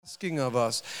asking of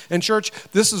us. And church,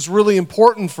 this is really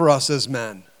important for us as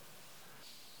men.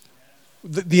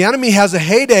 The enemy has a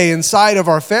heyday inside of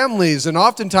our families, and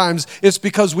oftentimes it's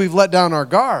because we've let down our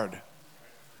guard.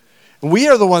 And we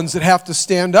are the ones that have to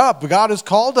stand up. God has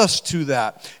called us to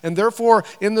that. And therefore,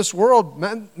 in this world,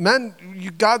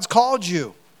 God's called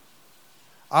you.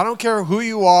 I don't care who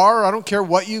you are. I don't care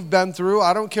what you've been through.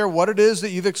 I don't care what it is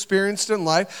that you've experienced in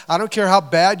life. I don't care how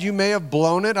bad you may have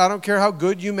blown it. I don't care how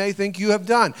good you may think you have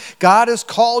done. God has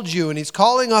called you, and He's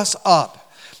calling us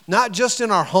up. Not just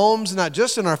in our homes, not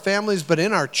just in our families, but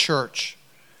in our church.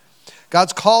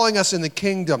 God's calling us in the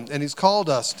kingdom, and He's called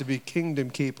us to be kingdom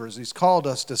keepers. He's called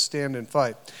us to stand and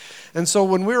fight. And so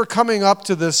when we were coming up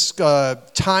to this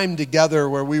time together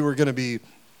where we were going to be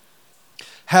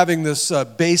having this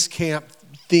base camp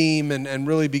theme and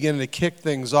really beginning to kick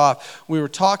things off, we were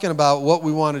talking about what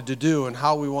we wanted to do and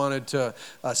how we wanted to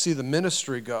see the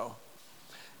ministry go.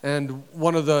 And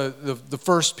one of the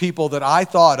first people that I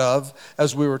thought of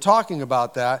as we were talking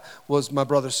about that was my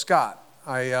brother Scott.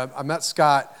 I met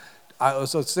Scott, I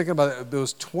was thinking about it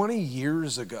was 20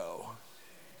 years ago.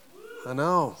 I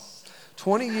know,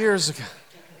 20 years ago.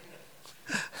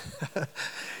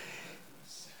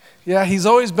 Yeah, he's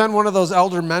always been one of those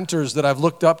elder mentors that I've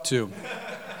looked up to.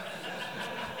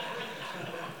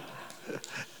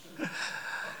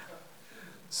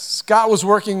 Scott was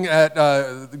working at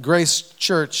Grace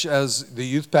Church as the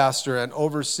youth pastor and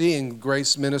overseeing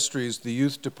Grace Ministries, the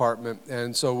youth department.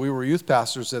 And so we were youth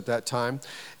pastors at that time.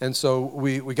 And so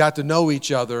we got to know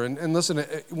each other. And listen,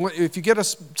 if you get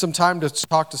us some time to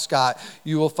talk to Scott,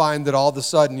 you will find that all of a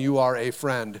sudden you are a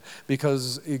friend.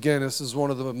 Because, again, this is one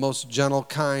of the most gentle,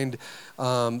 kind,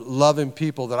 loving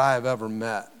people that I have ever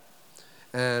met.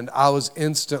 And I was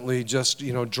instantly just,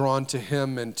 drawn to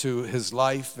him and to his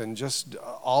life and just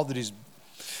all that he's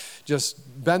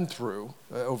just been through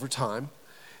over time.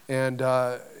 And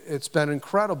it's been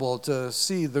incredible to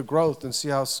see the growth and see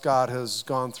how Scott has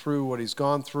gone through what he's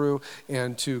gone through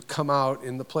and to come out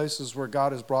in the places where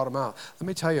God has brought him out. Let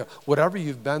me tell you, whatever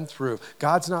you've been through,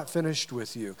 God's not finished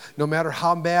with you. No matter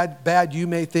how bad you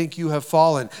may think you have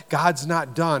fallen, God's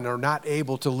not done or not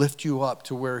able to lift you up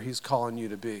to where He's calling you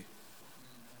to be.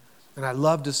 And I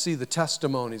love to see the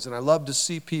testimonies, and I love to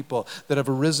see people that have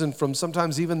arisen from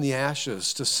sometimes even the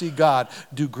ashes, to see God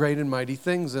do great and mighty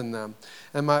things in them.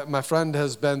 And my friend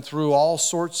has been through all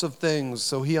sorts of things,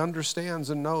 so he understands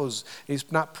and knows. He's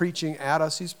not preaching at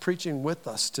us, he's preaching with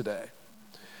us today.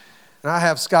 And I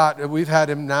have Scott, we've had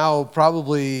him now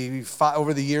probably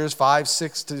over the years, 5,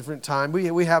 6 different times.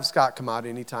 We have Scott come out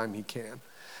anytime he can.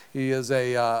 He is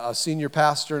a senior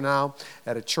pastor now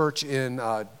at a church in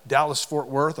Dallas-Fort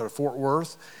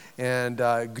Worth, and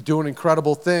doing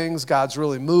incredible things. God's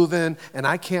really moving, and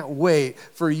I can't wait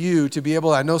for you to be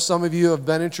able, I know some of you have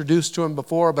been introduced to him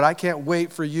before, but I can't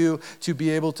wait for you to be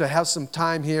able to have some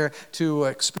time here to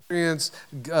experience,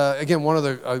 again, one of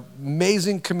the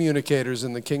amazing communicators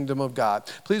in the kingdom of God.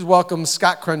 Please welcome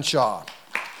Scott Crenshaw.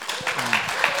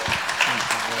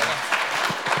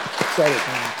 Excited.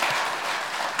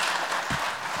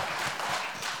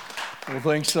 Well,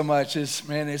 thanks so much.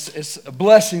 It's a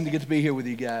blessing to get to be here with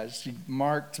you guys.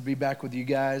 Mark, to be back with you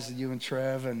guys, you and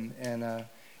Trev and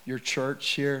your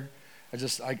church here.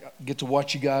 I get to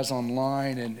watch you guys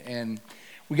online, and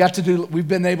we've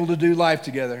been able to do life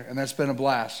together, and that's been a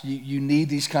blast. You need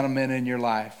these kind of men in your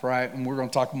life, right? And we're going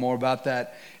to talk more about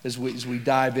that as we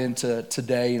dive into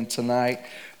today and tonight.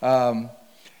 I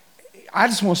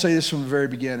just want to say this from the very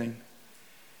beginning.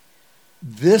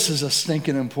 This is a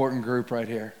stinking important group right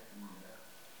here.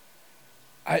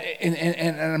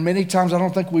 And many times I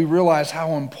don't think we realize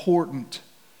how important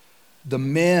the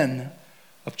men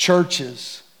of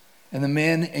churches and the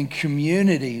men in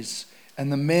communities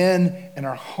and the men in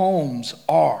our homes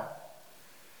are.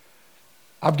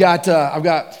 I've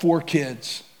got 4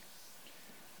 kids.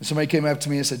 And somebody came up to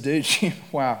me and said, "Dude,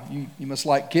 wow, you must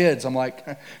like kids." I'm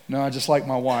like, "No, I just like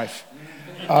my wife."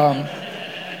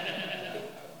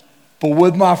 But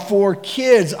with my 4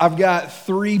 kids, I've got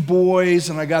 3 boys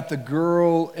and I got the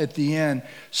girl at the end.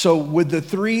 So with the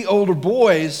 3 older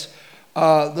boys,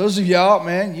 those of y'all,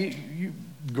 man, you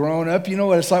growing up, you know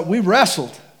what it's like. We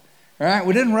wrestled, right?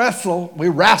 We didn't wrestle, we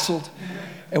wrestled.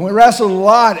 And we wrestled a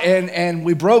lot and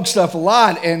we broke stuff a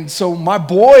lot. And so my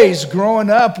boys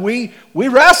growing up, we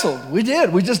wrestled. We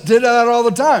did. We just did that all the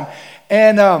time.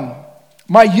 And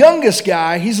my youngest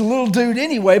guy, he's a little dude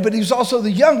anyway, but he was also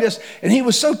the youngest, and he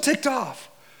was so ticked off.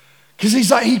 Because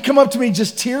he'd come up to me,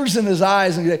 just tears in his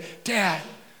eyes, and he'd say, "Dad,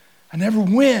 I never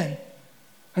win.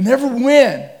 I never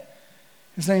win."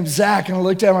 His name's Zach, and I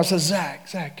looked at him, I said,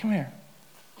 Zach, come here.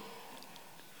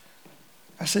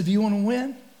 I said, "Do you want to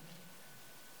win?"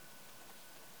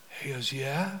 He goes,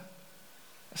 yeah.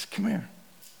 I said, come here.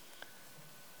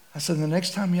 I said, the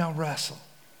next time y'all wrestle,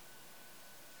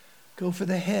 go for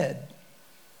the head.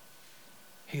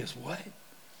 He goes, what?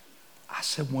 I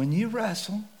said, when you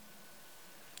wrestle,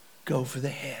 go for the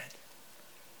head.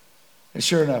 And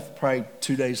sure enough, probably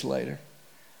 2 days later,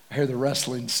 I hear the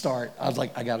wrestling start. I was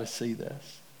like, I got to see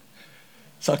this.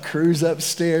 So I cruise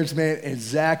upstairs, man, and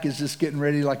Zach is just getting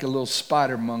ready like a little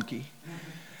spider monkey.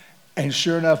 And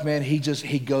sure enough, man, he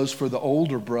goes for the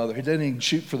older brother. He doesn't even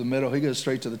shoot for the middle. He goes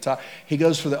straight to the top. He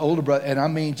goes for the older brother, and I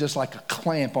mean just like a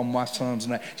clamp on my son's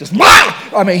neck. Just,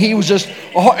 I mean, he was just,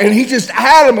 and he just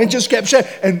had him and just kept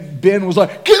shaking. And Ben was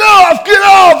like, get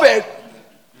off it.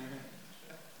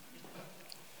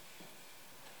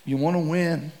 You want to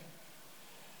win,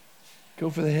 go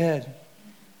for the head.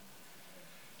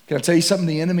 Can I tell you something?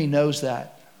 The enemy knows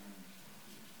that.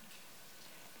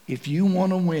 If you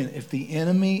want to win, if the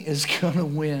enemy is going to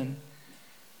win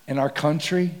in our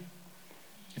country,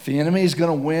 if the enemy is going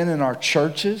to win in our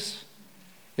churches,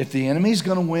 if the enemy is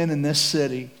going to win in this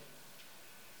city,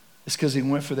 it's because he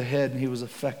went for the head and he was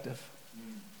effective.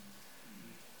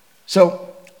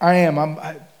 So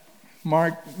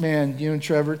Mark, man, you and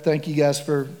Trevor, thank you guys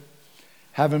for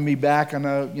having me back. I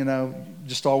know,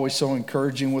 just always so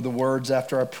encouraging with the words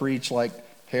after I preach like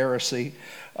heresy.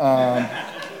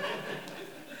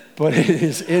 But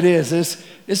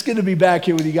it's good to be back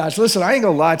here with you guys. Listen, I ain't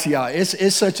gonna lie to y'all.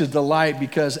 It's such a delight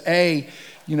because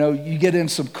you get in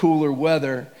some cooler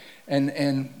weather,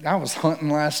 and I was hunting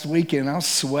last weekend. I was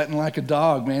sweating like a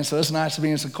dog, man. So it's nice to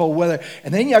be in some cold weather.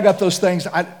 And then y'all got those things.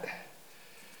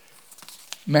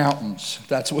 Mountains.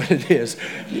 That's what it is.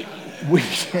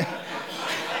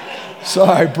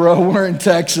 Sorry, bro. We're in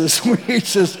Texas.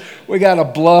 We got a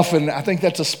bluff, and I think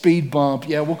that's a speed bump.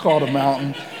 Yeah, we'll call it a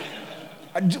mountain.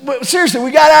 But seriously,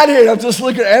 we got out here and I'm just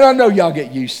looking, and I know y'all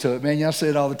get used to it, man. Y'all say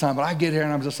it all the time, but I get here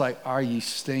and I'm just like, are you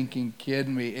stinking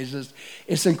kidding me?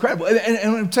 It's incredible. And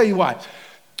I'll tell you why.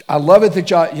 I love it that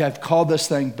you have called this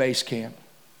thing base camp.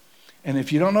 And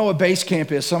if you don't know what base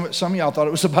camp is, some of y'all thought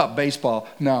it was about baseball.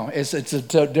 No, it's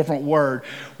a different word.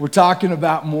 We're talking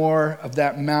about more of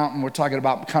that mountain. We're talking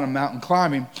about kind of mountain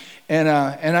climbing. And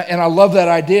I love that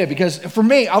idea because for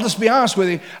me, I'll just be honest with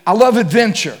you, I love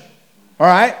adventure. All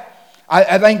right?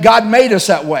 I think God made us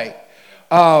that way.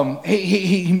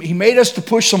 He made us to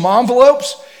push some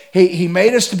envelopes. He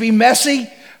made us to be messy.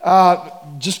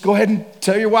 Just go ahead and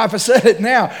tell your wife I said it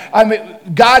now. I mean,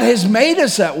 God has made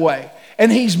us that way.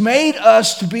 And he's made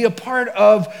us to be a part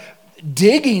of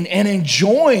digging and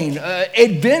enjoying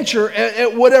adventure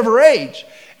at whatever age.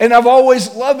 And I've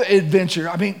always loved adventure.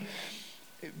 I mean,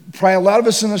 probably a lot of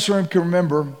us in this room can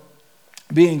remember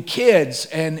being kids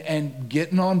and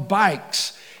getting on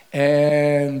bikes.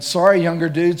 And sorry, younger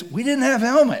dudes, we didn't have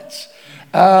helmets.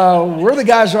 We're the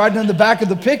guys riding in the back of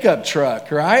the pickup truck,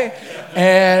 right?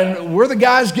 And we're the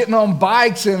guys getting on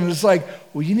bikes, and it's like,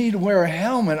 well, you need to wear a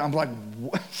helmet. I'm like,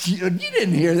 what? You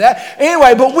didn't hear that.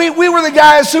 Anyway, but we were the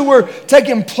guys who were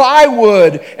taking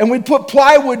plywood, and we put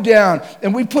plywood down,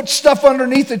 and we put stuff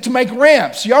underneath it to make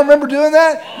ramps. Y'all remember doing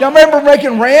that? Y'all remember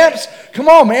making ramps? Come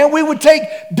on, man. We would take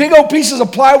big old pieces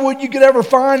of plywood you could ever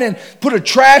find and put a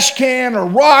trash can or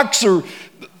rocks or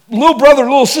little brother,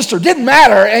 little sister, didn't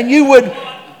matter, and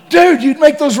you'd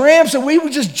make those ramps, and we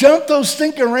would just jump those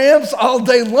stinking ramps all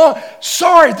day long.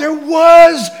 Sorry, there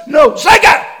was no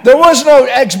Sega. There was no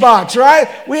Xbox, right?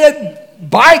 We had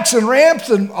bikes and ramps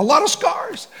and a lot of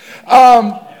scars.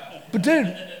 But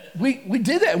dude, we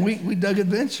did that. We dug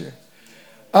adventure.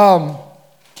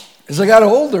 As I got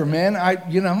older, man,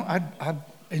 I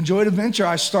enjoyed adventure.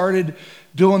 I started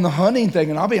doing the hunting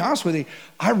thing, and I'll be honest with you,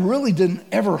 I really didn't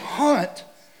ever hunt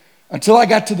until I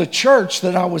got to the church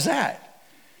that I was at.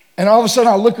 And all of a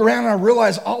sudden I look around and I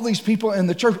realize all these people in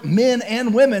the church, men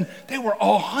and women, they were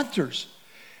all hunters.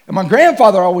 And my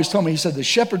grandfather always told me, he said, the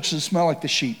shepherds should smell like the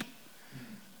sheep.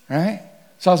 Right?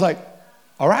 So I was like,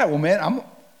 all right, well, man, I'm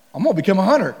going to become a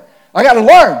hunter. I got to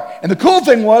learn. And the cool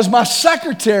thing was my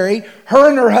secretary, her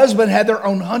and her husband had their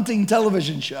own hunting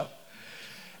television show.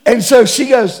 And so she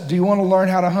goes, do you want to learn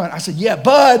how to hunt? I said, yeah,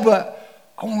 bud, but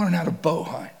I want to learn how to bow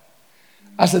hunt.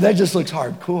 I said, that just looks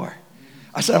hardcore.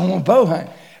 I said, I want to bow hunt.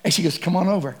 And she goes, come on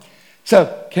over.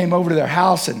 So came over to their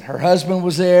house, and her husband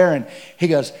was there, and he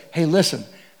goes, hey, listen,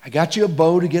 I got you a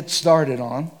bow to get started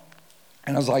on.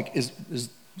 And I was like, is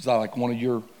that like one of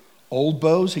your old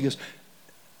bows? He goes,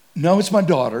 no, it's my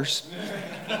daughter's.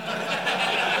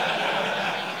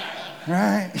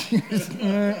 Right?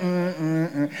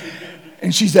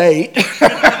 And she's 8.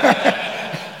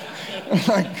 I'm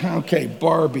like, okay,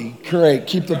 Barbie, great,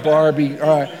 keep the Barbie.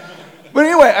 All right. But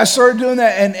anyway, I started doing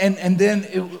that, and then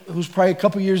it was probably a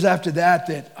couple years after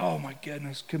that, oh my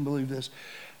goodness, couldn't believe this.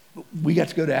 We got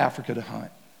to go to Africa to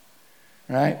hunt,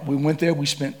 right? We went there, we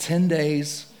spent 10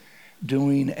 days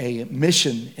doing a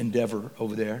mission endeavor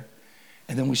over there,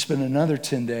 and then we spent another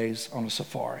 10 days on a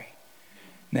safari.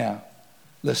 Now,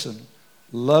 listen,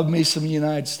 love me some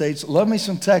United States, love me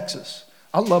some Texas.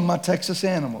 I love my Texas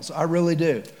animals, I really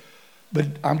do. But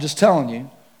I'm just telling you,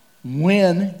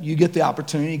 when you get the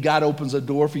opportunity, God opens a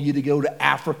door for you to go to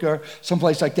Africa,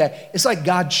 someplace like that. It's like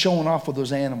God showing off with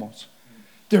those animals.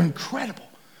 They're incredible.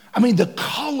 I mean, the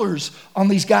colors on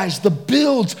these guys, the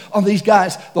builds on these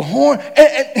guys, the horn,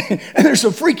 and there's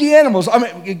some freaky animals. I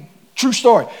mean, true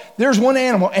story. There's one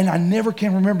animal, and I never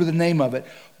can remember the name of it,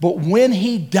 but when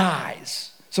he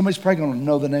dies, somebody's probably going to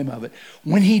know the name of it.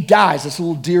 When he dies, this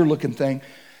little deer-looking thing,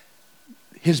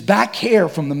 his back hair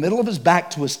from the middle of his back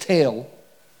to his tail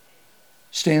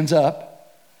stands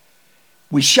up.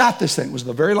 We shot this thing. It was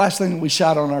the very last thing that we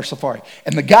shot on our safari.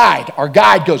 And our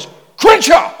guide goes,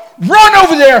 Crenshaw, run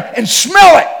over there and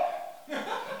smell it.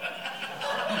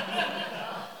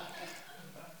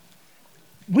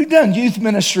 We've done youth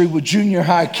ministry with junior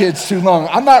high kids too long.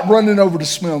 I'm not running over to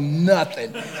smell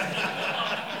nothing.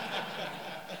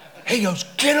 He goes,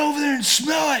 get over there and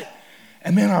smell it.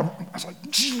 And man, I was like,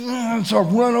 so I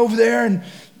run over there and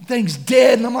thing's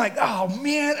dead. And I'm like, oh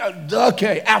man,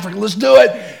 okay, Africa, let's do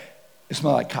it. It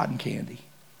smelled like cotton candy.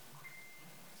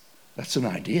 That's an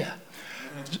idea.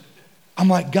 I'm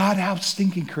like, God, how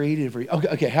stinking creative are you?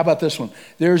 Okay, how about this one?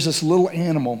 There's this little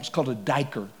animal. It's called a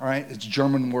diker, all right? It's a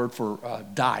German word for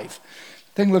dive.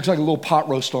 Thing looks like a little pot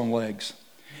roast on legs.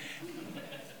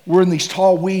 We're in these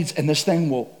tall weeds, and this thing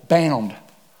will bound.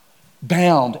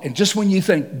 And just when you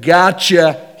think,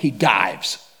 gotcha, he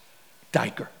dives.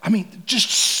 Diker. I mean, just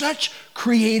such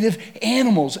creative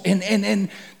animals. And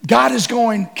God is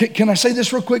going, can I say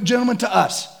this real quick, gentlemen, to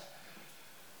us?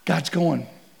 God's going,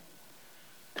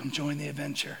 come join the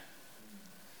adventure.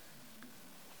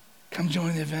 Come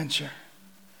join the adventure.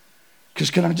 Because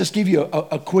can I just give you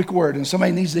a quick word? And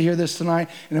somebody needs to hear this tonight,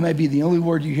 and it may be the only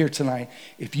word you hear tonight.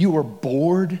 If you are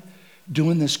bored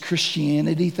doing this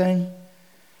Christianity thing,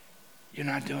 you're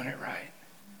not doing it right.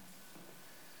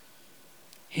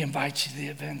 He invites you to the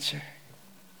adventure.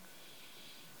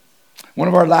 One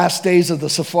of our last days of the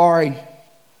safari,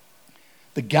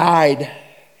 the guide,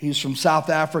 he's from South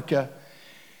Africa,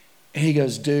 and he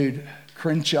goes, dude,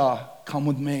 Crenshaw, come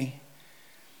with me.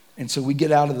 And so we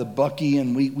get out of the bucky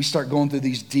and we start going through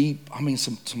these deep,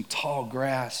 some tall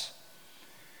grass.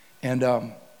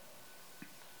 And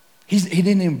he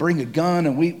didn't even bring a gun,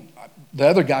 and the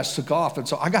other guys took off, and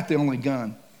so I got the only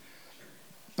gun.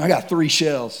 I got 3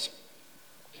 shells.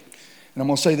 And I'm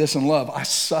going to say this in love. I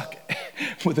suck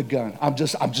with a gun. I'm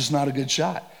just not a good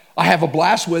shot. I have a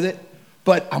blast with it,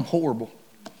 but I'm horrible.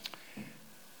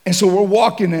 And so we're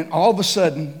walking, and all of a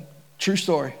sudden, true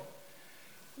story,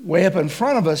 way up in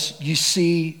front of us, you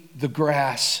see the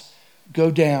grass go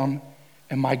down,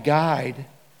 and my guide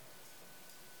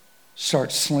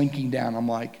starts slinking down. I'm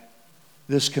like,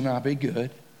 this cannot be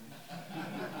good.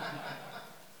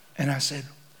 And I said,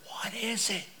 what is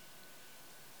it?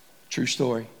 True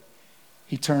story.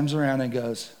 He turns around and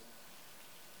goes,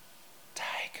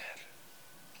 tiger.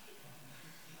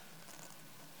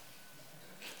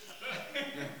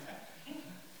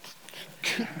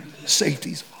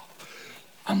 Safety's off.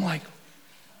 I'm like,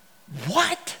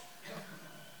 what?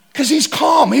 Because he's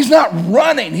calm. He's not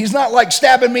running. He's not like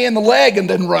stabbing me in the leg and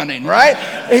then running, right?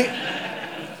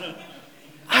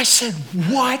 I said,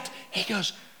 what? He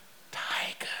goes,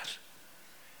 tiger.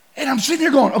 And I'm sitting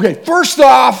here going, okay, first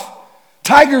off,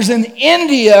 tigers in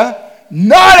India,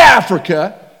 not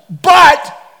Africa,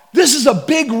 but this is a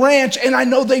big ranch, and I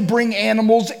know they bring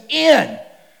animals in.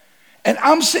 And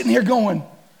I'm sitting here going,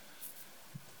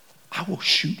 I will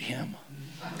shoot him.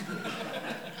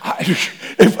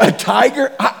 If a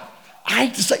tiger, I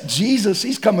just say, Jesus,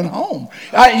 he's coming home.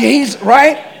 He's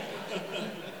right.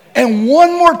 And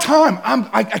one more time,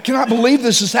 I cannot believe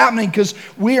this is happening because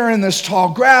we are in this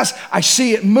tall grass. I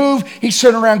see it move. He's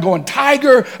sitting around going,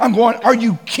 tiger. I'm going, are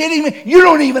you kidding me? You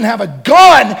don't even have a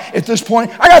gun at this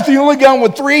point. I got the only gun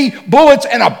with 3 bullets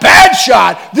and a bad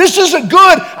shot. This isn't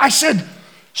good. I said,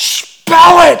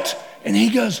 spell it. And he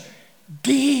goes,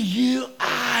 D-U-I-K-E-R,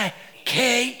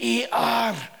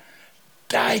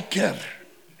 Diker.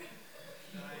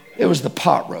 It was the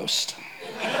pot roast.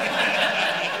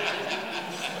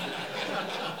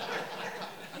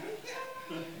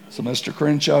 So, Mr.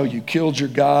 Crenshaw, you killed your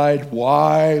guide.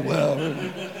 Why?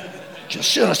 Well, just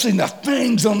should have seen the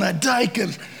fangs on that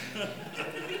Diker.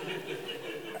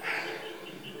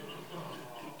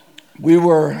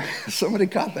 somebody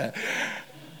caught that.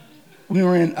 We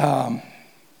were in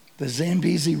the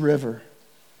Zambezi River,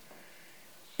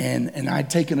 and I'd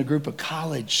taken a group of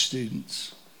college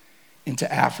students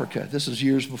into Africa. This was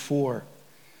years before.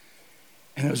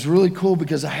 And it was really cool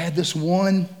because I had this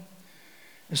one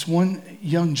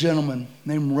young gentleman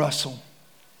named Russell.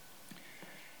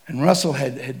 And Russell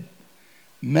had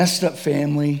messed up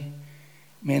family.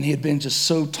 Man, he had been just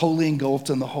so totally engulfed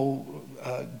in the whole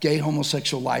gay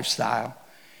homosexual lifestyle.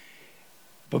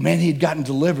 But man, he had gotten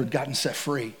delivered, gotten set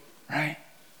free, right?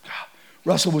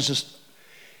 Russell was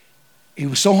he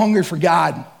was so hungry for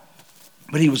God,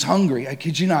 but he was hungry. I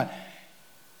kid you not.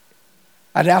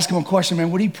 I'd ask him a question, man,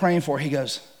 what are you praying for? He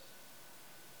goes,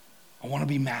 I want to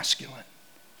be masculine.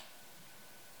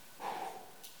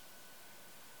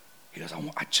 He goes,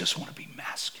 I just want to be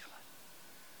masculine.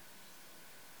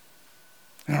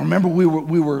 And I remember we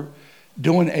were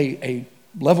doing a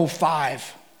level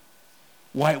 5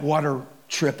 whitewater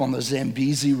trip on the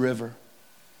Zambezi River.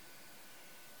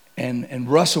 And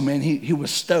Russell, man, he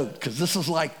was stoked because this is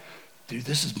like, dude,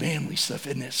 this is manly stuff,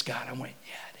 isn't it, Scott? I went,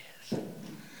 yeah, it is.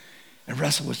 And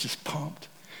Russell was just pumped.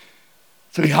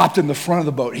 So he hopped in the front of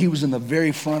the boat. He was in the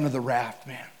very front of the raft,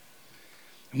 man.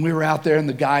 And we were out there, and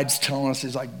the guide's telling us,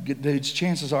 he's like, dudes,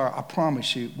 chances are, I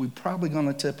promise you, we're probably going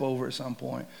to tip over at some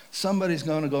point. Somebody's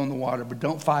going to go in the water, but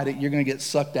don't fight it. You're going to get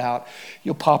sucked out.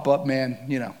 You'll pop up,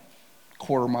 man,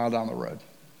 quarter mile down the road.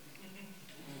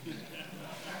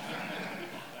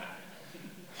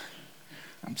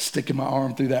 I'm sticking my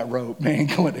arm through that rope, man,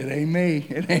 going, it ain't me.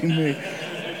 It ain't me.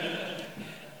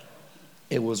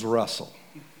 It was Russell.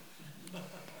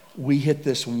 We hit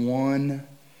this one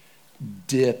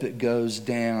dip that goes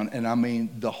down, and I mean,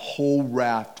 the whole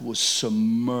raft was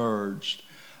submerged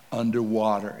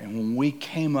underwater. And when we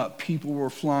came up, people were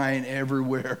flying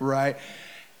everywhere, right?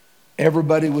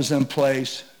 Everybody was in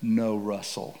place. No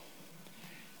Russell.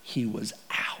 He was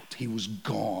out. He was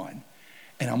gone.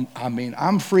 And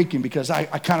I'm freaking because I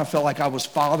kind of felt like I was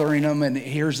fathering him, and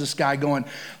here's this guy going,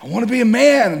 I want to be a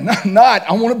man, not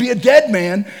I want to be a dead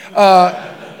man.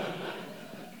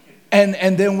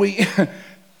 And then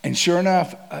and sure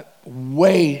enough,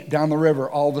 way down the river,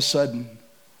 all of a sudden,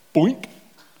 boink,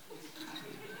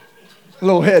 a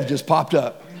little head just popped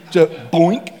up, just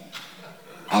boink.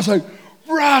 I was like,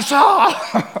 Russell!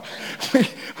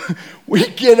 we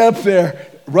get up there.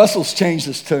 Russell's changed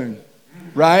his tune,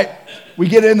 right? We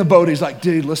get in the boat. He's like,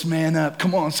 dude, let's man up.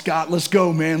 Come on, Scott, let's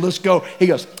go, man, let's go. He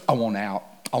goes, I want out.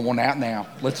 I want out now.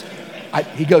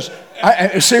 He goes,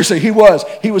 seriously, he was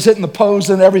hitting the pose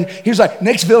and everything. He was like,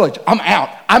 next village, I'm out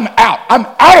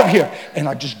of here. And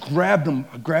I just grabbed him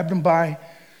by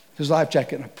his life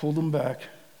jacket, and I pulled him back.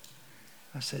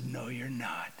 I said, no, you're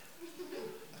not.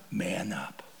 Man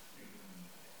up.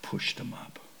 Pushed him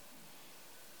up.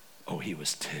 Oh, he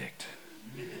was ticked.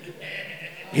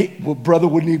 Brother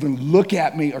wouldn't even look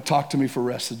at me or talk to me for the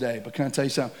rest of the day. But can I tell you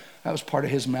something? That was part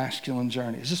of his masculine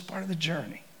journey. It's just part of the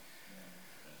journey.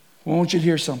 Well, I want you to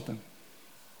hear something.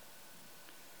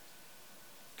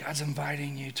 God's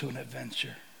inviting you to an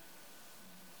adventure.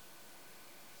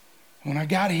 When I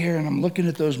got here and I'm looking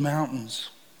at those mountains,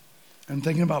 I'm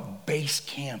thinking about base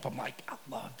camp. I'm like, I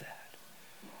love that.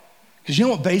 Because you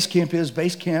know what base camp is?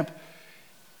 Base camp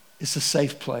is a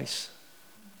safe place.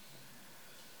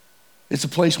 It's a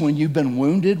place when you've been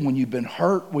wounded, when you've been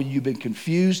hurt, when you've been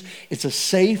confused. It's a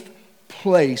safe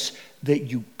place that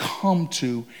you come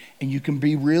to, and you can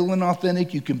be real and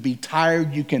authentic. You can be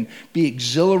tired. You can be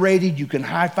exhilarated. You can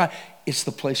high five. It's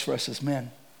the place for us as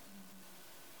men.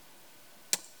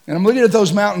 And I'm looking at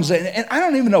those mountains, and I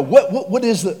don't even know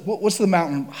what's the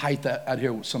mountain height out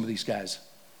here with some of these guys.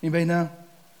 Anybody know?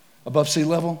 Above sea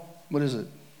level? What is it?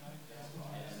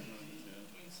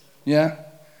 Yeah.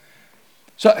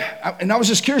 So, and I was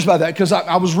just curious about that because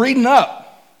I was reading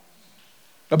up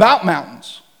about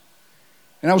mountains.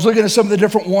 And I was looking at some of the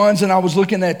different ones, and I was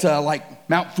looking at like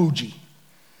Mount Fuji.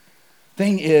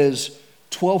 Thing is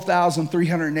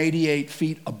 12,388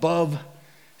 feet above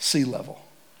sea level,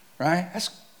 right? That's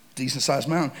a decent sized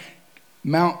mountain.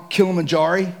 Mount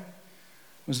Kilimanjaro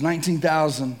was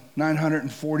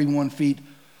 19,941 feet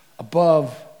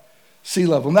above sea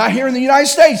level. Now here in the United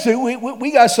States,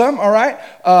 we got some, all right?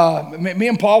 Me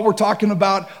and Paul were talking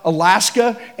about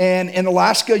Alaska, and in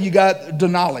Alaska you got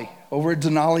Denali, over at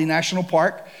Denali National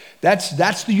Park.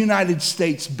 That's the United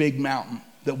States big mountain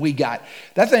that we got.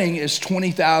 That thing is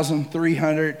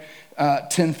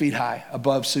 20,310 feet high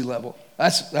above sea level.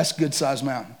 That's a good sized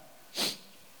mountain.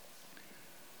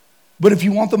 But if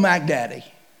you want the Mac Daddy,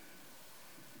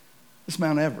 it's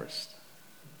Mount Everest.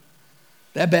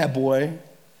 That bad boy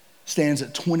stands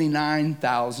at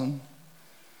 29,000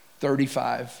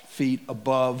 35 feet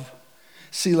above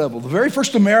sea level. The very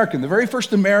first American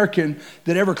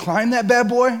that ever climbed that bad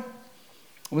boy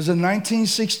was in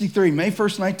 1963, May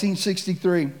 1st,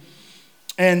 1963.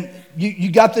 And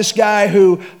you got this guy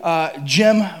who,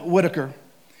 Jim Whittaker.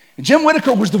 And Jim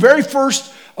Whittaker was the very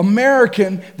first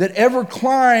American that ever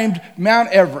climbed Mount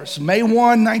Everest, May 1,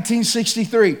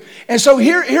 1963. And so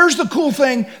here's the cool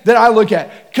thing that I look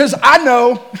at. Because I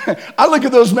know, I look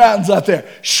at those mountains out there.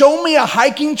 Show me a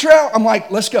hiking trail. I'm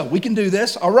like, let's go. We can do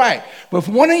this. All right. But if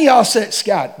one of y'all said,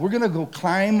 Scott, we're going to go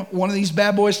climb one of these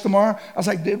bad boys tomorrow. I was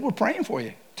like, dude, we're praying for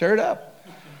you. Tear it up.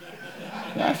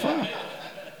 Have fun.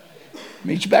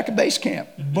 Meet you back at base camp.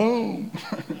 Boom.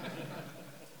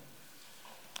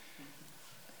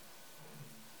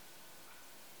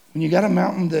 When you got a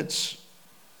mountain that's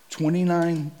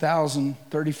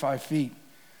 29,035 feet,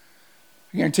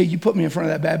 I guarantee you put me in front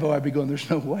of that bad boy, I'd be going, there's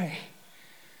no way.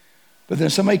 But then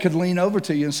somebody could lean over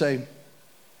to you and say,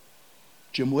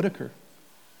 Jim Whittaker.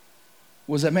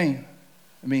 What does that mean?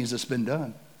 It means it's been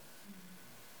done.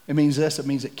 It means this, it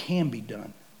means it can be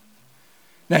done.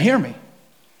 Now hear me.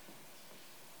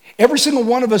 Every single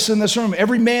one of us in this room,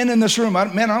 every man in this room, I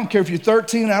don't care if you're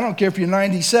 13, I don't care if you're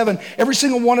 97, every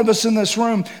single one of us in this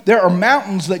room, there are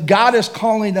mountains that God is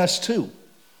calling us to.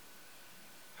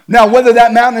 Now, whether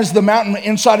that mountain is the mountain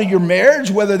inside of your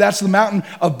marriage, whether that's the mountain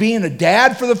of being a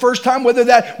dad for the first time,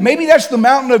 maybe that's the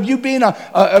mountain of you being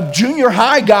a junior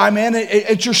high guy, man,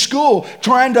 at your school,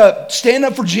 trying to stand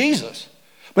up for Jesus.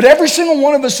 But every single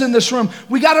one of us in this room,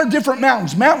 we got our different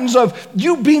mountains of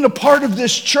you being a part of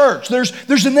this church.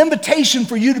 There's an invitation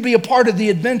for you to be a part of the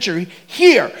adventure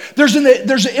here. There's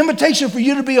an invitation for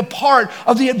you to be a part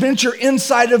of the adventure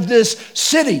inside of this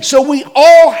city. So we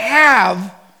all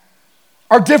have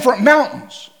our different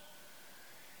mountains.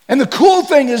 And the cool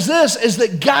thing is this, is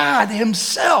that God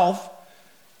himself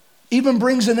even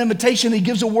brings an invitation. He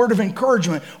gives a word of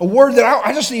encouragement, a word that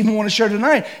I just even want to share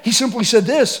tonight. He simply said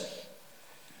this,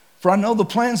 for I know the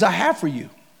plans I have for you.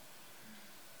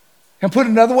 And put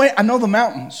it another way, I know the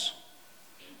mountains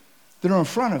that are in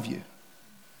front of you,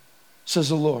 says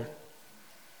the Lord.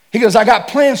 He goes, I got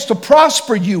plans to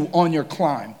prosper you on your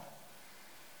climb,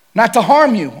 not to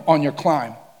harm you on your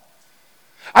climb.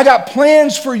 I got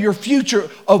plans for your future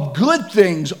of good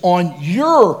things on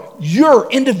your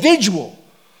individual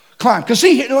climb. Because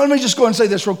see, let me just go and say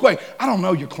this real quick. I don't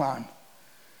know your climb.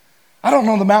 I don't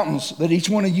know the mountains that each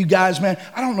one of you guys, man,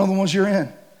 I don't know the ones you're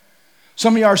in.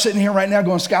 Some of y'all are sitting here right now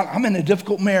going, Scott, I'm in a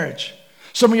difficult marriage.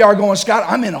 Some of y'all are going, Scott,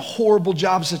 I'm in a horrible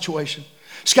job situation.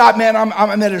 Scott, man,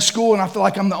 I'm at a school and I feel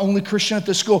like I'm the only Christian at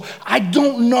this school. I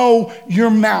don't know your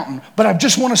mountain, but I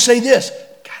just want to say this.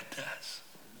 God does.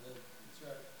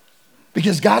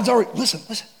 Because God's already, listen,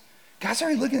 God's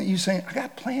already looking at you saying, I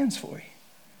got plans for you.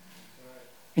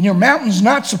 And your mountain's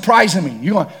not surprising me.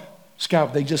 You're going,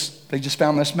 Scott, they just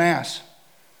found this mass.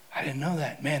 I didn't know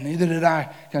that. Man, neither did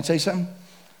I. Can I tell you something?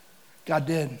 God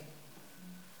did.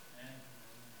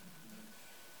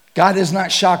 God is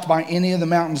not shocked by any of the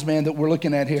mountains, man, that we're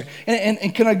looking at here.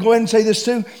 And can I go ahead and say this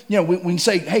too? You know, we can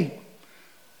say, hey,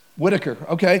 Whittaker.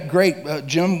 Okay, great.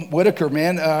 Jim Whittaker,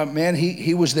 man,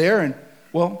 he was there. And,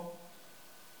 well,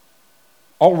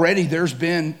 already there's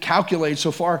been calculated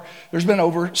so far, there's been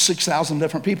over 6,000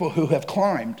 different people who have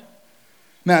climbed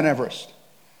Mount Everest.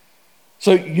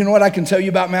 So you know what I can tell you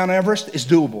about Mount Everest? It's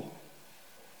doable.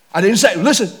 I didn't say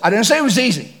it was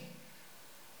easy.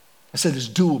 I said it's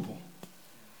doable.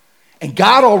 And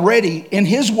God already, in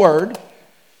his word,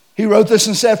 he wrote this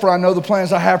and said, for I know the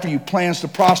plans I have for you, plans to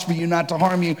prosper you, not to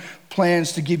harm you,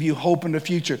 plans to give you hope in the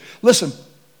future. Listen,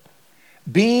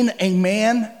 being a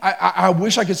man, I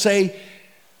wish I could say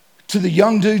to the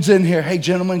young dudes in here, hey,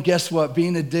 gentlemen, guess what?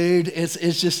 Being a dude,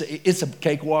 it's a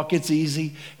cakewalk. It's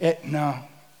easy. No.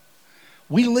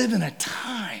 We live in a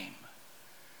time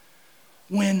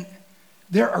when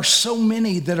there are so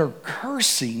many that are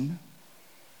cursing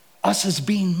us as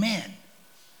being men.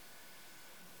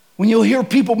 When you'll hear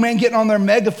people, man, getting on their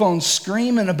megaphones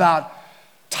screaming about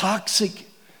toxic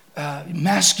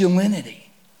masculinity.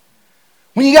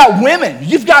 When you got women,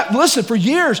 listen, for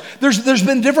years, there's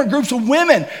been different groups of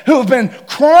women who have been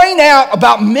crying out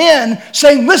about men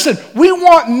saying, listen, we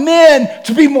want men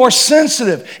to be more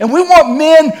sensitive, and we want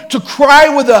men to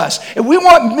cry with us, and we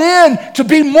want men to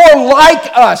be more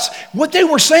like us. What they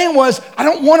were saying was, I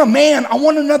don't want a man, I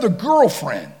want another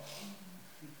girlfriend.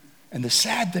 And the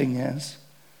sad thing is,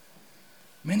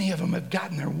 many of them have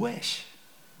gotten their wish.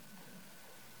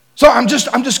 So I'm just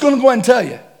going to go ahead and tell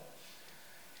you.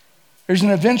 There's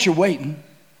an adventure waiting.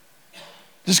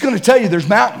 Just going to tell you there's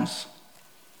mountains.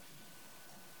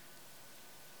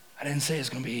 I didn't say it's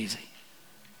going to be easy.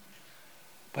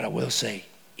 But I will say,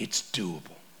 it's doable.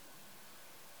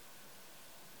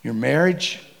 Your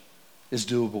marriage is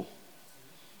doable.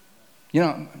 You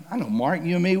know, I know Mark,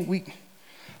 you and me, I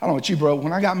don't know what you, bro.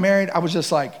 When I got married, I was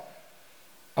just like,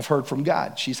 I've heard from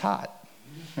God. She's hot.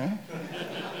 Right?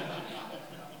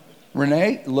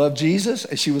 Renee loved Jesus,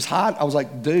 and she was hot. I was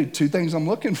like, dude, 2 things I'm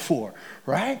looking for,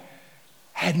 right?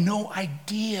 Had no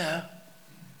idea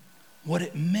what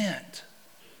it meant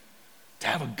to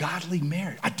have a godly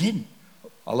marriage. I didn't.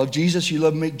 I love Jesus. You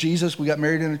love me, Jesus. We got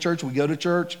married in a church. We go to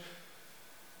church.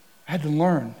 I had to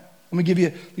learn. Let me give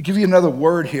you another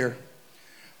word here.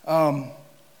 The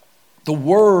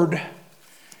word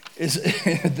is,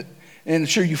 and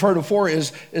sure you've heard before,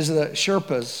 is the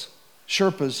Sherpas.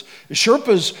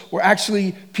 Sherpas were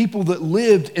actually people that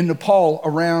lived in Nepal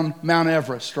around Mount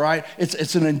Everest, right?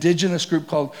 It's an indigenous group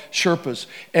called Sherpas.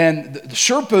 And the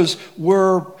Sherpas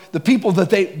were the people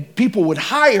that people would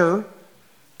hire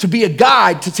to be a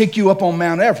guide to take you up on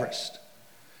Mount Everest,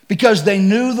 because they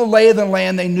knew the lay of the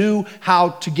land, they knew how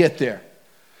to get there.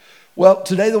 Well,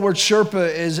 today the word Sherpa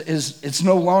it's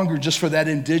no longer just for that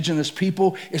indigenous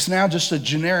people. It's now just a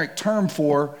generic term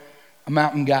for a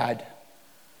mountain guide.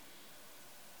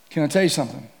 Can I tell you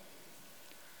something?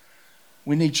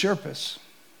 We need Sherpas.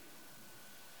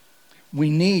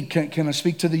 Can I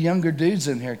speak to the younger dudes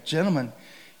in here? Gentlemen,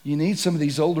 you need some of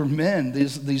these older men,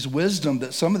 these wisdom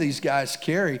that some of these guys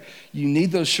carry. You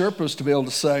need those Sherpas to be able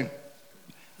to say,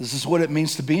 this is what it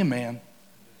means to be a man.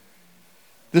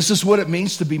 This is what it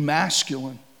means to be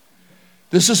masculine.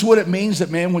 This is what it means that,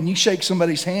 man, when you shake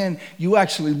somebody's hand, you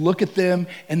actually look at them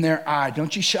in their eye.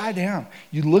 Don't you shy down.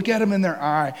 You look at them in their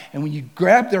eye, and when you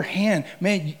grab their hand,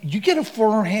 man, you get a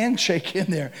firm handshake in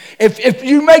there. If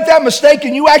you make that mistake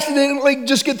and you accidentally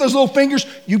just get those little fingers,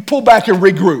 you pull back and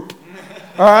regroup.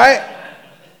 All right?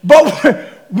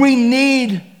 But we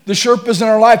need the Sherpas in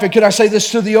our life. And can I say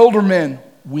this to the older men?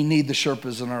 We need the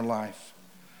Sherpas in our life.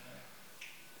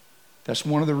 That's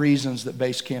one of the reasons that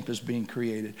Base Camp is being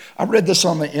created. I read this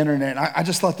on the internet. I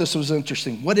just thought this was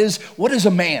interesting. What is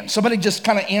a man? Somebody just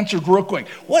kind of answered real quick.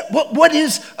 What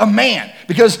is a man?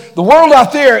 Because the world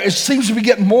out there seems to be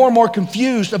getting more and more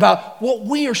confused about what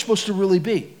we are supposed to really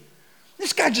be.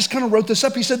 This guy just kind of wrote this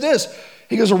up. He said this.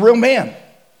 He goes, a real man.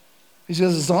 He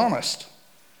says he's honest.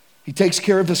 He takes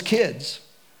care of his kids.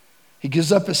 He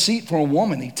gives up his seat for a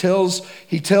woman. He tells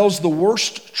the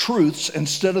worst truths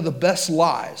instead of the best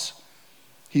lies.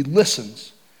 He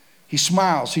listens. He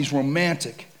smiles. He's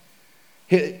romantic.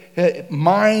 He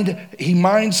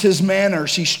minds his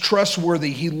manners. He's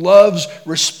trustworthy. He loves,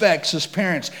 respects his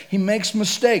parents. He makes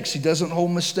mistakes. He doesn't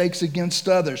hold mistakes against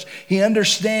others. He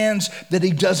understands that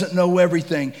he doesn't know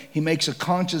everything. He makes a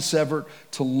conscious effort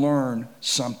to learn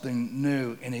something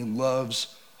new, and he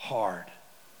loves hard.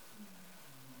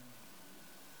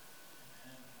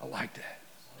 I like that.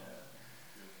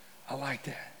 I like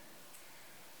that.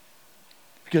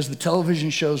 Because the television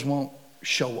shows won't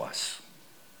show us.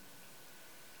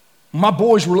 My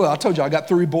boys were little. I told you I got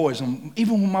 3 boys. And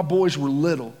even when my boys were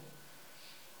little,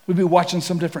 we'd be watching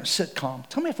some different sitcom.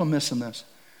 Tell me if I'm missing this.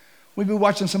 We'd be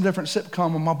watching some different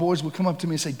sitcom, and my boys would come up to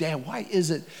me and say, Dad, why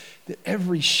is it that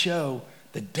every show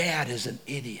the dad is an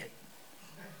idiot?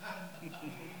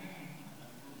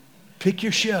 Pick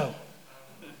your show.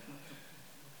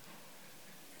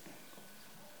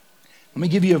 Let me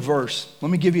give you a verse.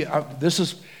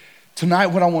 Tonight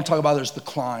what I want to talk about is the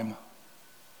climb. I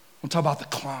want to talk about the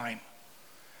climb.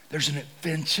 There's an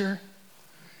adventure,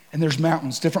 and there's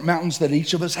mountains, different mountains that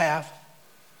each of us have,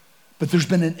 but there's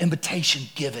been an invitation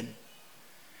given.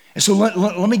 And so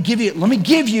let me give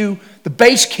you the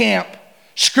Base Camp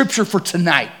scripture for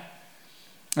tonight.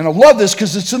 And I love this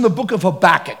because it's in the book of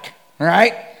Habakkuk, all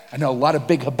right? I know a lot of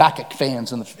big Habakkuk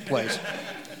fans in the place.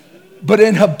 But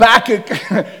in Habakkuk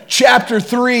chapter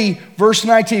 3, verse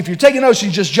 19, if you're taking notes,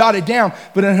 you just jot it down.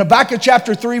 But in Habakkuk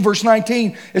chapter 3, verse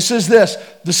 19, it says this,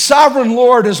 the sovereign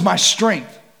Lord is my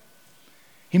strength.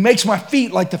 He makes my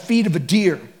feet like the feet of a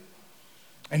deer,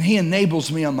 and he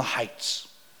enables me on the heights.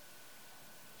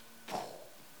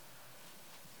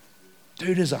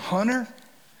 Dude, as a hunter,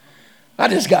 I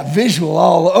just got visual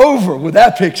all over with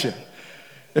that picture.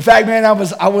 In fact, man, I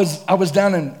was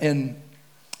down in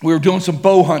we were doing some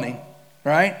bow hunting,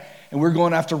 right? And we were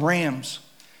going after rams,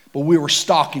 but we were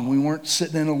stalking. We weren't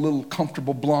sitting in a little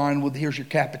comfortable blind with here's your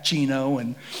cappuccino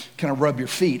and kind of rub your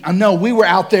feet. I know we were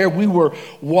out there. We were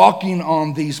walking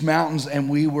on these mountains, and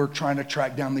we were trying to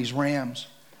track down these rams.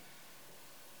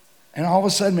 And all of a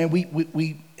sudden, man,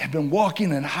 we have been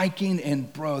walking and hiking,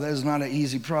 and bro, that is not an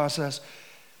easy process.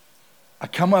 I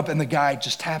come up, and the guy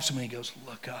just taps me, and he goes,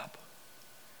 look up.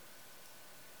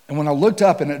 And when I looked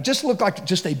up, and it just looked like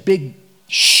just a big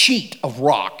sheet of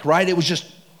rock, right? It was just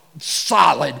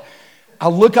solid. I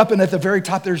look up, and at the very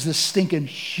top, there's this stinking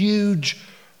huge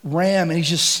ram, and he's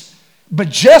just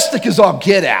majestic as all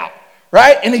get out,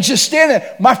 right? And he's just standing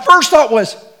there. My first thought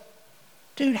was,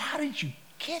 dude, how did you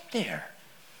get there?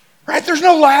 Right? There's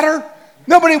no ladder.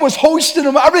 Nobody was hoisting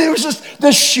him. I mean, it was just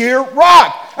this sheer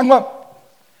rock. And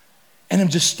I'm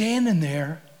just standing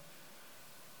there,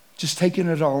 just taking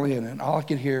it all in, and all I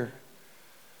could hear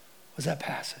was that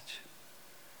passage.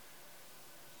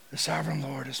 The sovereign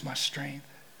Lord is my strength.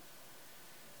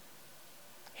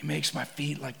 He makes my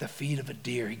feet like the feet of a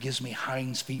deer. He gives me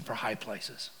hinds feet for high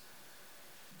places.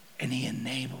 And he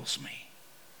enables me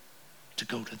to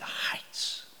go to the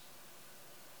heights.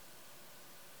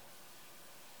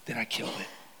 Then I killed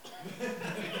it.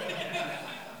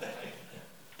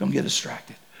 Don't get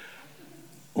distracted.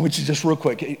 I want you just real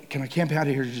quick. Can I camp out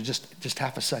of here just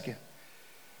half a second?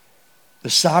 The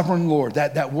sovereign Lord,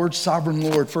 that word sovereign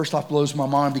Lord, first off blows my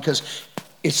mind because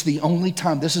it's the only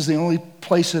time, this is the only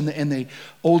place in the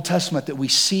Old Testament that we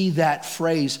see that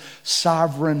phrase,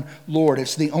 sovereign Lord.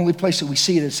 It's the only place that we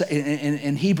see it. It's,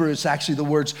 in Hebrew, it's actually the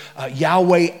words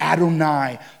Yahweh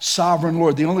Adonai, sovereign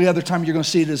Lord. The only other time you're going to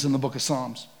see it is in the book of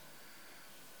Psalms.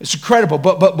 It's incredible,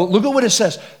 but look at what it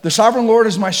says. The sovereign Lord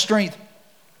is my strength.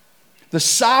 The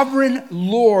sovereign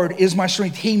Lord is my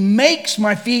strength. He makes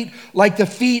my feet like the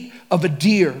feet of a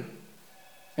deer.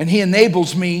 And he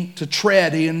enables me to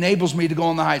tread. He enables me to go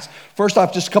on the heights. First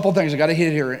off, just a couple of things. I got to hit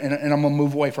it here, and I'm going to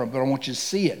move away from it, but I want you to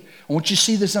see it. I want you to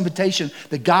see this invitation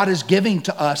that God is giving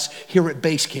to us here at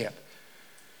Base Camp.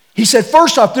 He said,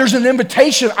 first off, there's an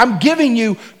invitation I'm giving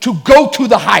you to go to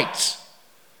the heights.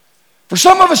 For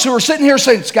some of us who are sitting here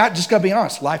saying, Scott, just got to be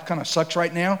honest, life kind of sucks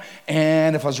right now,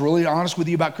 and if I was really honest with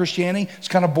you about Christianity, it's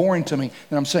kind of boring to me,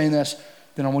 and I'm saying this,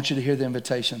 then I want you to hear the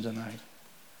invitation tonight.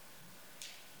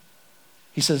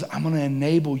 He says, I'm going to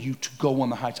enable you to go on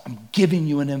the heights. I'm giving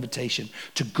you an invitation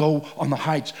to go on the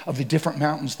heights of the different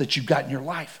mountains that you've got in your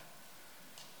life.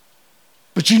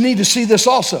 But you need to see this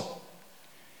also.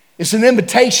 It's an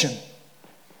invitation.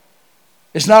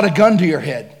 It's not a gun to your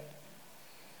head.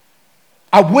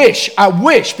 I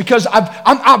wish, because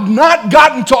I've not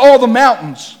gotten to all the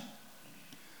mountains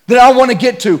that I want to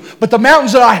get to, but the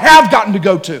mountains that I have gotten to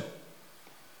go to,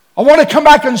 I want to come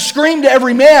back and scream to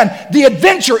every man, the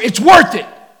adventure, it's worth it.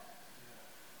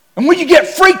 And when you get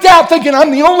freaked out thinking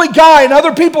I'm the only guy and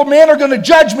other people, man, are going to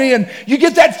judge me, and you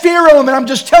get that fear element, I'm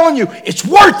just telling you, it's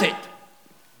worth it.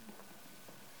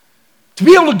 To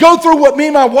be able to go through what me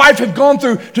and my wife have gone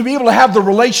through, to be able to have the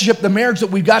relationship, the marriage that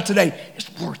we've got today, it's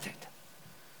worth it.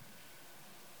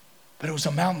 But it was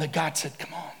a mountain that God said,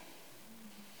 come on.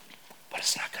 But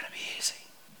it's not going to be easy.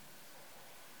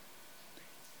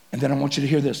 And then I want you to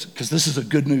hear this, because this is a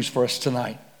good news for us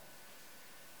tonight.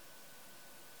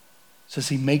 It says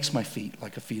he makes my feet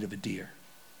like the feet of a deer.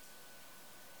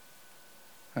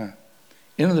 End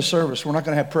of the service, we're not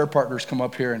going to have prayer partners come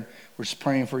up here and we're just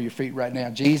praying for your feet right now.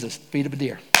 Jesus, feet of a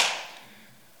deer.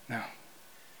 No.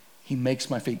 He makes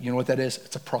my feet. You know what that is?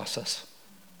 It's a process.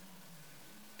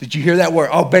 Did you hear that word?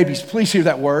 Oh, babies, please hear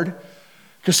that word.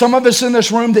 Because some of us in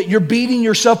this room that you're beating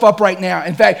yourself up right now.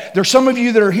 In fact, there's some of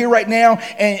you that are here right now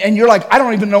and you're like, I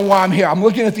don't even know why I'm here. I'm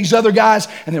looking at these other guys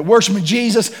and they're worshiping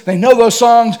Jesus. They know those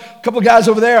songs. A couple of guys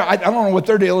over there, I don't know what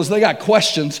their deal is. They got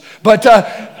questions. But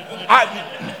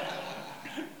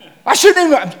I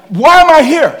shouldn't even, why am I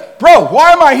here? Bro,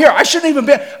 why am I here? I shouldn't even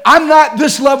be, I'm not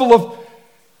this level of,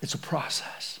 it's a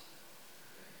process.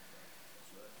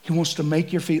 He wants to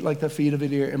make your feet like the feet of a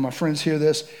deer. And my friends, hear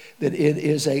this, that it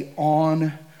is an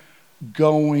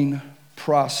ongoing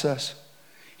process.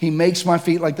 He makes my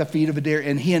feet like the feet of a deer,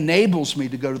 and he enables me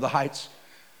to go to the heights.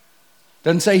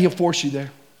 Doesn't say he'll force you there.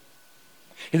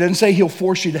 It doesn't say he'll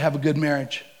force you to have a good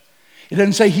marriage. It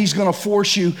doesn't say he's going to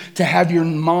force you to have your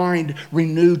mind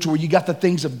renewed to where you got the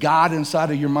things of God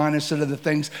inside of your mind instead of the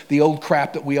things, the old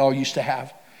crap that we all used to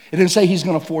have. It didn't say he's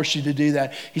going to force you to do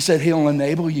that. He said he'll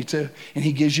enable you to, and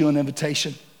he gives you an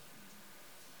invitation.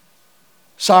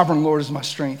 Sovereign Lord is my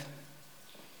strength.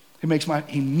 He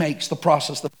makes the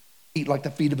process, the feet like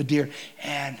the feet of a deer,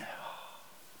 and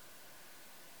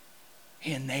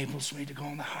he enables me to go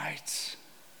on the heights.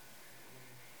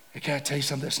 And can I tell you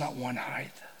something? It's not one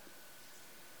height.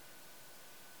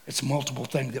 It's multiple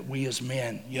things that we as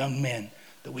men, young men,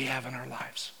 that we have in our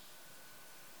lives.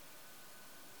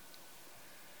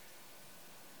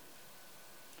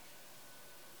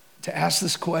 To ask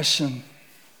this question,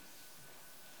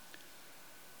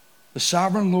 the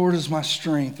sovereign Lord is my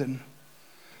strength, and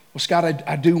well, Scott,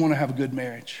 I do want to have a good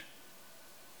marriage.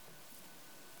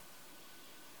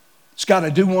 Scott, I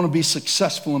do want to be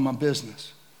successful in my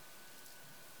business.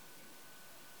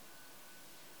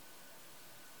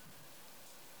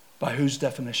 By whose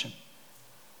definition?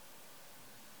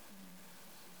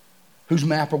 Whose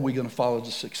map are we going to follow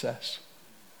to success?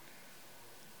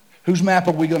 Whose map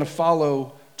are we going to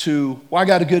follow to, well, I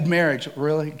got a good marriage.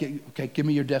 Really? Okay, give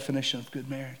me your definition of good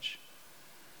marriage.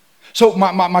 So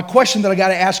my question that I got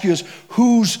to ask you is,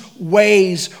 whose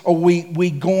ways are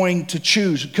we going to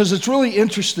choose? Because it's really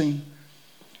interesting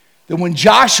that when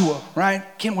Joshua, right?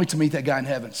 Can't wait to meet that guy in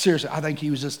heaven. Seriously, I think he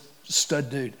was just a stud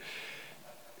dude.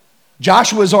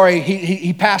 Joshua's already,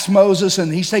 he passed Moses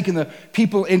and he's taking the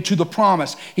people into the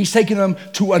promise. He's taking them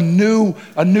to a new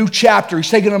chapter. He's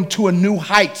taking them to a new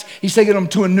heights. He's taking them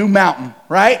to a new mountain,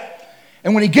 right?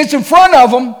 And when he gets in front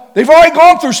of them, they've already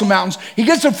gone through some mountains. He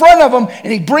gets in front of them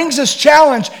and he brings this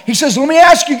challenge. He says, let me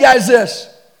ask you guys this.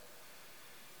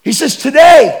 He says,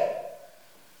 today,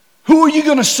 who are you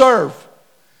going to serve?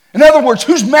 In other words,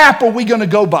 whose map are we going to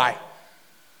go by?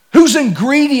 Whose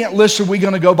ingredient list are we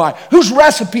going to go by? Whose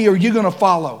recipe are you going to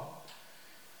follow?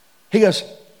 He goes,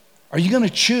 are you going to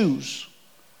choose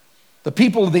the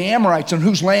people of the Amorites on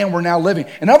whose land we're now living?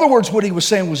 In other words, what he was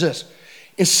saying was this: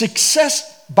 is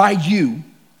success by you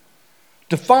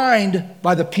defined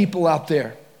by the people out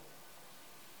there?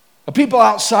 The people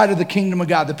outside of the kingdom of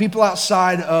God, the people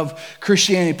outside of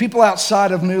Christianity, people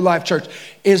outside of New Life Church.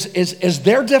 Is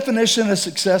their definition of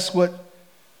success what?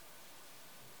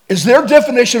 Is their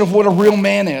definition of what a real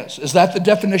man is? Is that the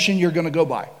definition you're going to go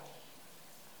by?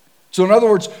 So in other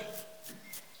words,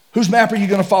 whose map are you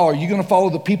going to follow? Are you going to follow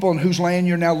the people in whose land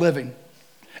you're now living?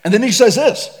 And then he says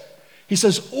this. He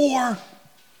says, or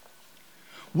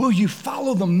will you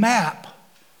follow the map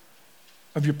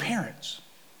of your parents?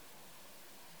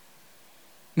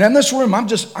 Now in this room, I'm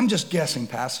just guessing,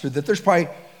 Pastor, that there's probably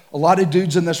a lot of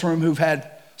dudes in this room who've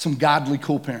had some godly,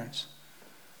 cool parents.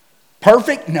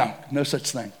 Perfect? No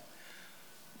such thing.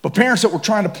 But parents that were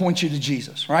trying to point you to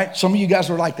Jesus, right? Some of you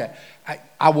guys were like that.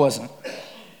 I wasn't.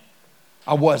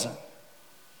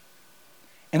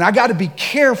 And I got to be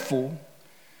careful,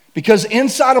 because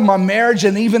inside of my marriage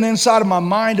and even inside of my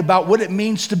mind about what it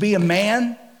means to be a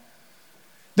man,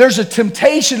 there's a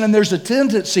temptation and there's a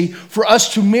tendency for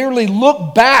us to merely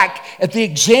look back at the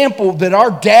example that our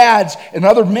dads and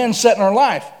other men set in our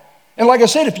life. And like I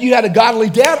said, if you had a godly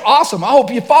dad, awesome. I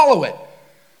hope you follow it.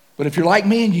 But if you're like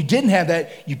me and you didn't have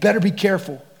that, you better be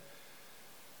careful,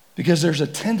 because there's a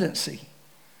tendency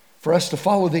for us to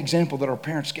follow the example that our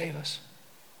parents gave us.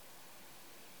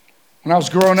 When I was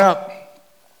growing up,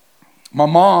 my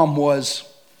mom was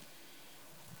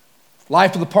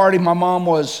life of the party. My mom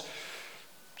was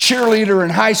cheerleader in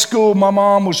high school. My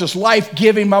mom was just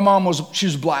life-giving. She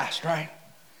was a blast, right?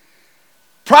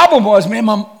 Problem was, man,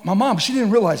 my mom, she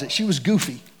didn't realize it. She was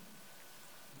goofy.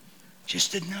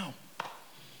 Just didn't know.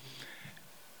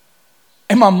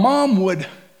 And my mom would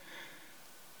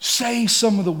say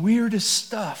some of the weirdest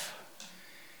stuff.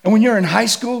 And when you're in high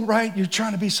school, right, you're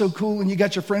trying to be so cool and you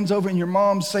got your friends over and your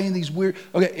mom's saying these weird,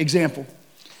 okay, example.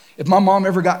 If my mom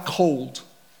ever got cold,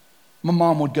 my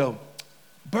mom would go,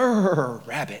 "Brr,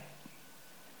 rabbit."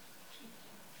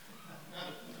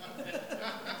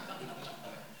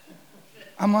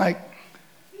 I'm like,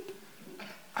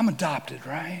 I'm adopted,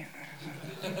 right?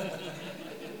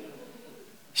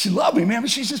 She loved me, man, but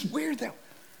she's just weird though.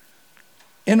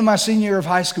 Into my senior year of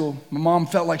high school, my mom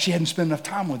felt like she hadn't spent enough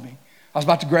time with me. I was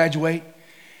about to graduate.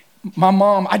 My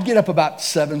mom, I'd get up about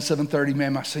 7:30,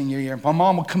 man, my senior year. My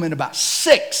mom would come in about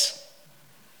 6,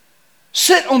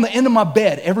 sit on the end of my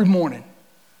bed every morning.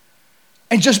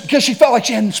 And just because she felt like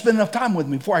she hadn't spent enough time with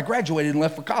me before I graduated and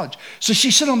left for college. So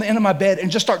she'd sit on the end of my bed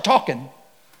and just start talking.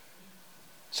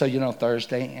 So,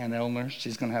 Thursday, Aunt Eleanor,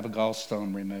 she's going to have a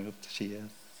gallstone removed. She is.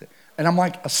 And I'm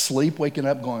like asleep, waking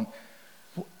up going,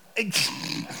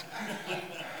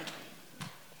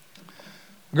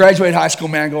 graduate high school,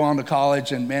 man, go on to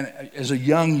college. And, man, as a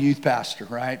young youth pastor,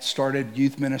 right, started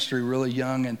youth ministry really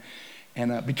young.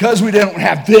 And because we didn't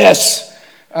have this,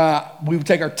 we would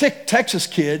take our Texas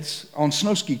kids on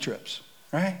snow ski trips,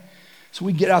 right? So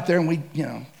we'd get out there and we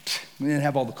didn't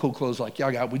have all the cool clothes like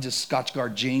y'all got. We just Scotch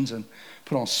Guard jeans and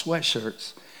put on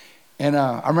sweatshirts. And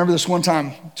I remember this one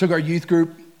time, took our youth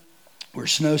group. We were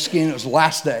snow skiing. It was the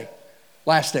last day.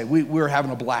 We were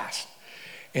having a blast.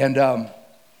 And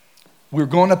we were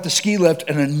going up the ski lift,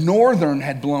 and a northern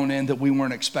had blown in that we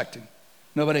weren't expecting.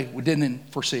 We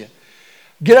didn't foresee it.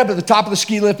 Get up at the top of the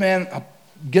ski lift, man. I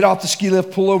get off the ski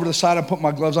lift, pull over to the side, I put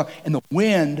my gloves on, and the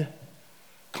wind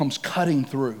comes cutting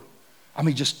through. I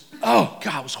mean, oh,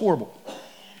 God, it was horrible.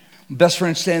 My best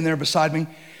friend standing there beside me,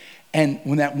 and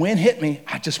when that wind hit me,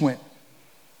 I just went,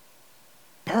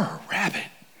 "Brr, rabbit."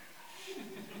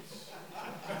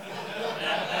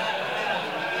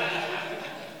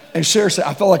 And seriously,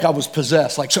 I felt like I was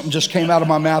possessed, like something just came out of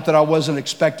my mouth that I wasn't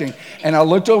expecting. And I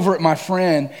looked over at my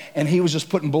friend, and he was just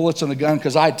putting bullets in the gun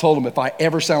because I had told him, if I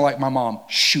ever sound like my mom,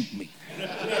 shoot me.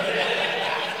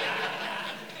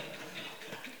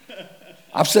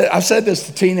 I've said this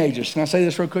to teenagers. Can I say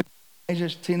this real quick?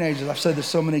 Teenagers, I've said this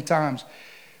so many times.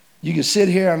 You can sit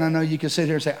here, and I know you can sit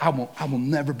here and say, I will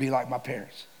never be like my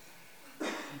parents.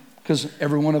 Because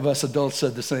every one of us adults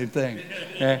said the same thing.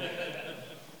 Okay?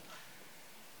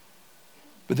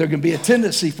 But there can be a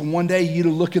tendency for one day you to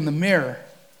look in the mirror,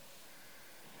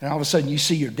 and all of a sudden you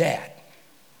see your dad.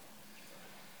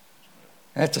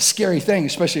 And that's a scary thing,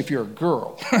 especially if you're a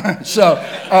girl. So,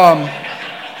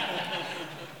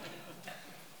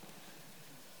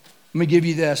 let me give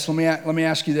you this. Let me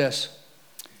ask you this.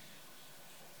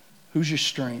 Who's your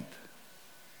strength?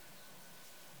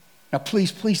 Now,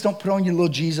 please don't put on your little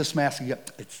Jesus mask and go,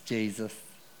 it's Jesus.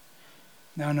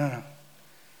 No.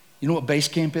 You know what base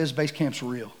camp is? Base camp's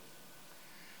real.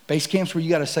 Base camp's where you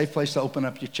got a safe place to open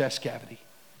up your chest cavity.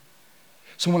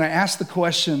 So when I ask the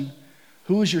question,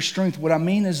 who is your strength? What I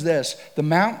mean is this. The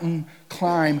mountain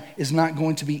climb is not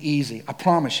going to be easy. I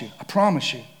promise you.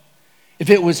 If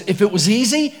it was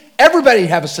easy, everybody would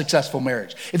have a successful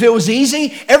marriage. If it was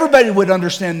easy, everybody would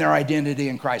understand their identity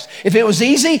in Christ. If it was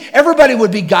easy, everybody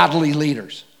would be godly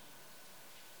leaders.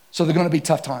 So they're going to be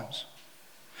tough times.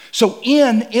 So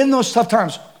in those tough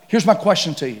times, here's my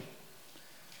question to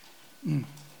you.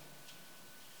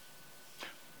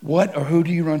 What or who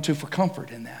do you run to for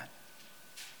comfort in that?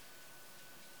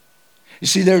 You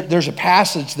see, there's a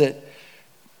passage that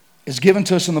is given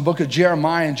to us in the book of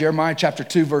Jeremiah, in Jeremiah chapter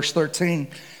 2, verse 13.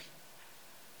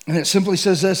 And it simply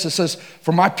says this. It says,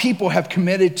 for my people have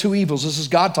committed two evils. This is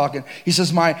God talking. He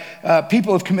says, my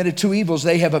people have committed two evils.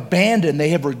 They have abandoned, they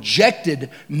have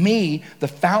rejected me, the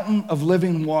fountain of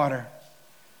living water.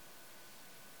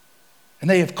 And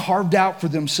they have carved out for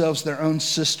themselves their own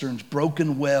cisterns,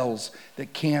 broken wells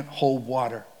that can't hold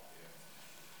water.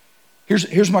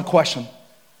 Here's my question.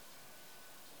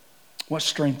 What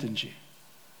strengthens you?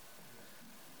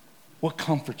 What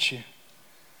comforts you?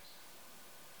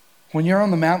 When you're on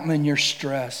the mountain and you're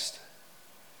stressed,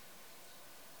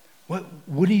 what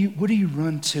do you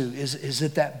run to? Is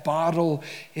it that bottle?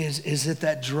 Is it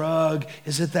that drug?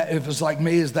 Is it that, if it's like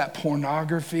me, is that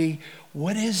pornography?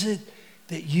 What is it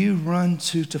that you run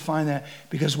to find that?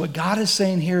 Because what God is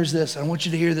saying here is this. I want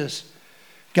you to hear this.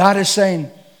 God is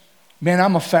saying, man,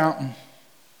 I'm a fountain.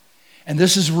 And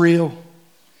this is real.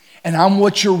 And I'm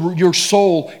what your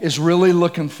soul is really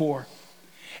looking for.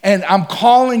 And I'm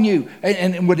calling you.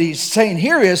 And what he's saying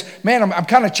here is, man, I'm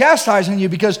kind of chastising you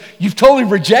because you've totally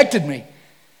rejected me.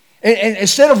 And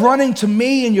instead of running to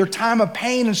me in your time of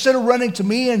pain, instead of running to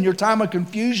me in your time of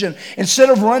confusion,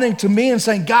 instead of running to me and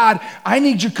saying, God, I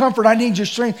need your comfort, I need your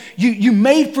strength, you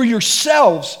made for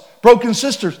yourselves broken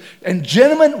sisters. And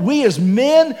gentlemen, we as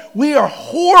men, we are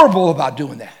horrible about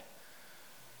doing that.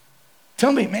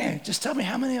 Tell me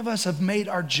how many of us have made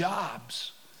our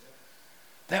jobs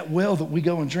that well that we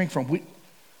go and drink from?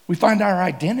 We find our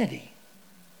identity.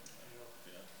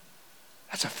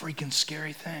 That's a freaking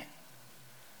scary thing.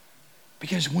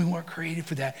 Because we weren't created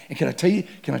for that. And can I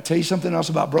tell you something else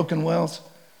about broken wells?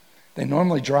 They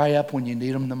normally dry up when you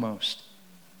need them the most.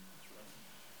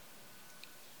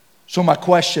 So my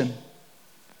question,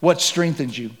 what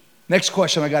strengthens you? Next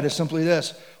question I got is simply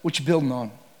this. What you building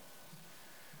on?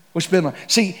 What you building on?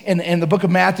 See, in the book of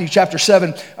Matthew chapter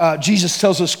 7, Jesus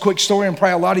tells us a quick story, and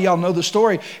probably a lot of y'all know the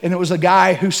story. And it was a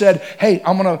guy who said, hey,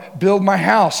 I'm going to build my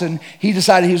house. And he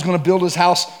decided he was going to build his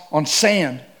house on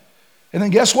sand. And then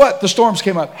guess what? The storms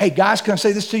came up. Hey, guys, can I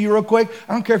say this to you real quick?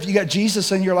 I don't care if you got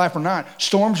Jesus in your life or not.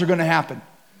 Storms are going to happen.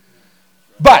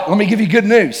 But let me give you good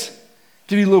news.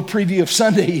 Give you a little preview of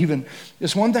Sunday even.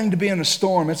 It's one thing to be in a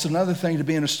storm. It's another thing to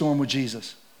be in a storm with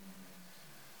Jesus.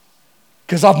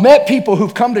 Because I've met people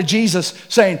who've come to Jesus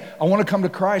saying, I want to come to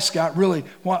Christ, Scott. Really,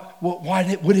 what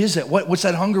is it? What's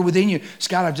that hunger within you?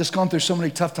 Scott, I've just gone through so many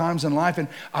tough times in life, and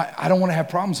I don't want to have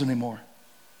problems anymore.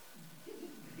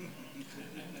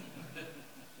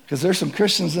 Because there's some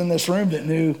Christians in this room that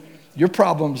knew your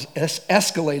problems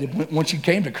escalated once you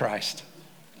came to Christ.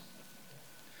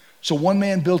 So one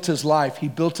man built his life. He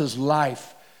built his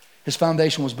life. His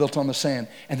foundation was built on the sand.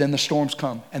 And then the storms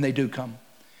come, and they do come.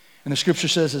 And the scripture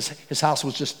says his house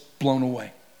was just blown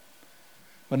away.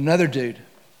 But another dude,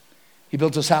 he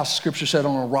built his house, scripture said,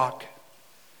 on a rock.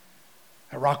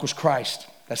 That rock was Christ.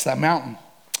 That's that mountain.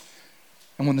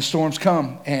 And when the storms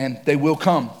come, and they will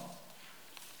come,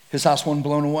 his house wasn't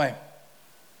blown away.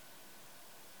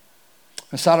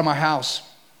 Inside of my house,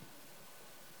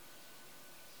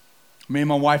 me and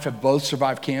my wife have both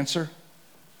survived cancer.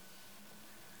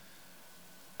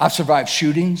 I've survived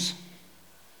shootings.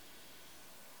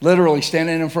 Literally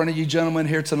standing in front of you gentlemen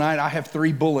here tonight, I have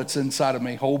 3 bullets inside of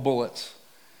me, whole bullets.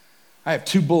 I have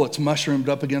 2 bullets mushroomed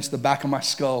up against the back of my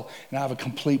skull, and I have a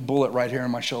complete bullet right here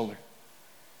in my shoulder.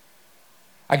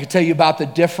 I can tell you about the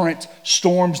different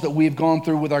storms that we've gone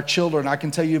through with our children. I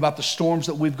can tell you about the storms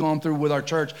that we've gone through with our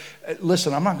church.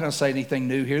 Listen, I'm not going to say anything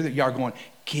new here that y'all are going,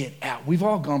 get out. We've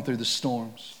all gone through the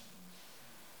storms.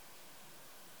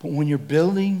 But when you're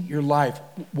building your life,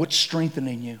 what's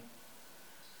strengthening you?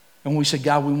 And when we say,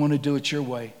 God, we want to do it your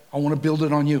way. I want to build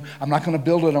it on you. I'm not going to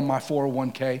build it on my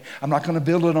 401k. I'm not going to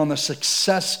build it on the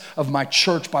success of my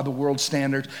church by the world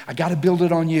standards. I got to build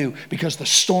it on you because the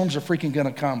storms are freaking going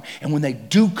to come. And when they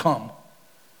do come,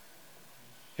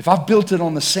 if I've built it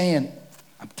on the sand,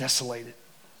 I'm desolated.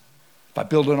 If I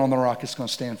build it on the rock, it's going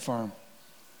to stand firm.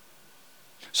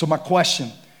 So my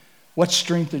question, what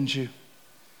strengthens you?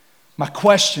 My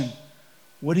question,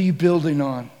 what are you building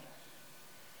on?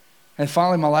 And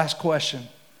finally, my last question,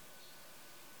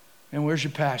 and where's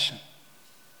your passion?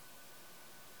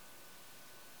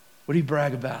 What do you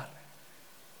brag about?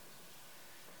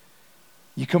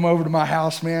 You come over to my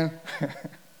house, man.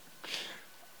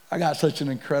 I got such an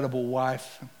incredible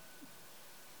wife.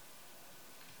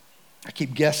 I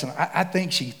keep guessing. I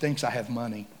think she thinks I have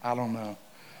money. I don't know.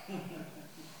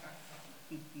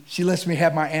 She lets me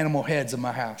have my animal heads in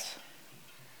my house.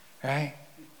 Right?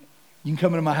 You can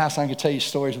come into my house, I can tell you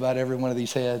stories about every one of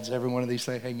these heads, every one of these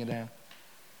things hanging down.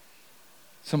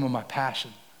 Some of my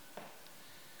passion.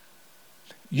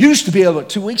 Used to be able to,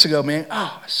 2 weeks ago, man,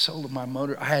 I sold my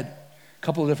motor. I had a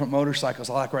couple of different motorcycles.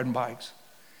 I like riding bikes.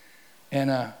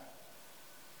 And I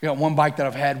got one bike that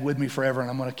I've had with me forever,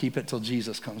 and I'm going to keep it till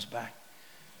Jesus comes back.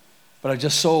 But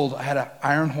I had an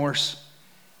Iron Horse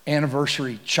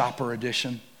Anniversary Chopper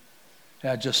Edition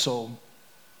that I just sold.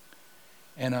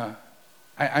 And I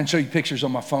can show you pictures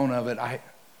on my phone of it. I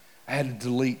had to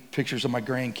delete pictures of my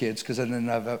grandkids because I didn't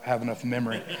have enough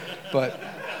memory. But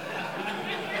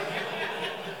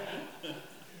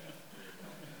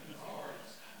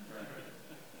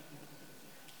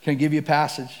can I give you a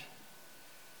passage?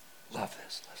 Love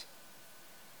this. Listen.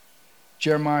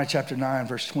 Jeremiah chapter 9,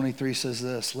 verse 23 says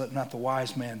this, let not the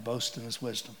wise man boast in his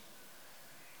wisdom.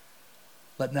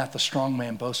 Let not the strong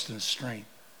man boast in his strength.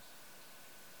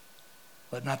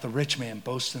 Let not the rich man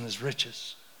boast in his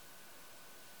riches.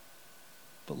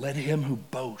 But let him who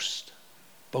boasts,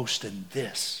 boast in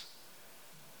this,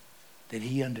 that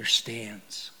he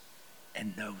understands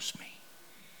and knows me.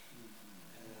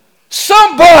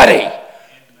 Somebody,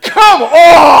 come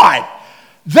on!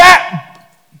 That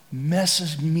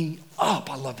messes me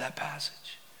up. I love that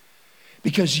passage.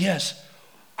 Because yes,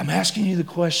 I'm asking you the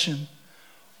question,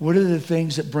 what are the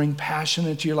things that bring passion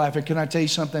into your life? And can I tell you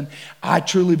something? I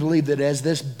truly believe that as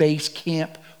this base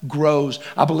camp grows,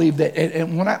 I believe that,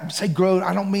 and when I say grow,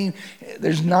 I don't mean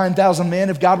there's 9,000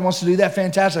 men. If God wants to do that,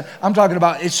 fantastic. I'm talking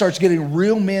about it starts getting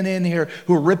real men in here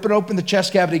who are ripping open the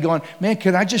chest cavity going, man,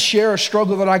 can I just share a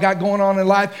struggle that I got going on in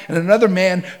life? And another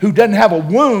man who doesn't have a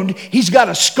wound, he's got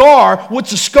a scar.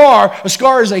 What's a scar? A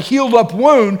scar is a healed up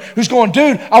wound who's going,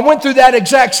 dude, I went through that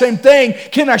exact same thing.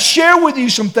 Can I share with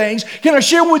you some things? Can I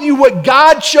share with you what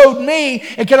God showed me?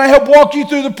 And can I help walk you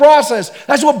through the process?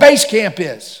 That's what base camp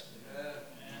is.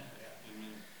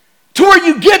 To where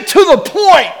you get to the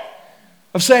point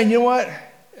of saying, you know what?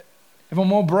 If I'm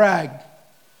going to brag,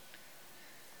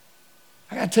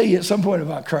 I got to tell you at some point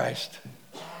about Christ.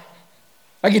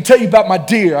 I can tell you about my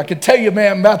deer. I can tell you,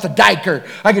 man, about the diker.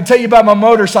 I can tell you about my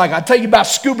motorcycle. I tell you about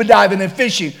scuba diving and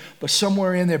fishing. But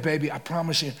somewhere in there, baby, I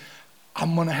promise you,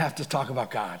 I'm going to have to talk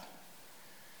about God.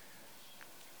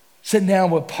 Sitting down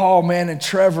with Paul, man, and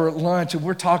Trevor at lunch, and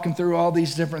we're talking through all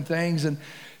these different things, and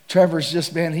Trevor's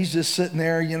just, man, he's just sitting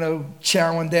there, you know,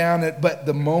 chowing down. But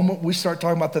the moment we start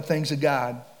talking about the things of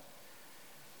God,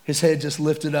 his head just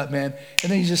lifted up, man. And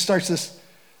then he just starts this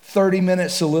 30-minute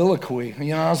soliloquy.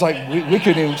 You know, I was like, we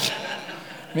couldn't even,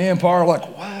 me and Paul are like,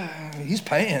 wow, he's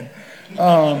paying.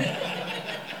 But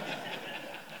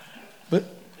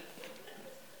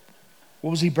what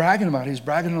was he bragging about? He was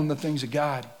bragging on the things of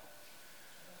God.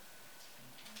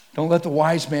 Don't let the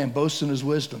wise man boast in his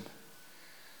wisdom.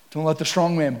 Don't let the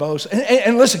strong man boast.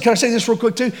 And listen, can I say this real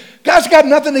quick too? God's got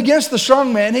nothing against the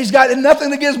strong man. He's got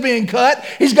nothing against being cut.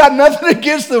 He's got nothing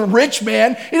against the rich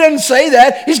man. He doesn't say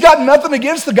that. He's got nothing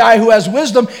against the guy who has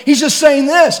wisdom. He's just saying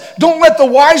this. Don't let the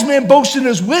wise man boast in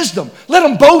his wisdom. Let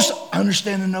him boast,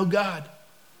 understand and know God.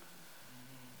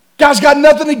 God's got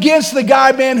nothing against the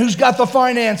guy, man, who's got the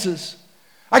finances.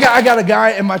 I got a guy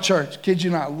in my church. Kid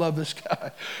you not, I love this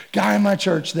guy. Guy in my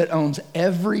church that owns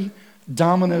every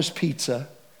Domino's pizza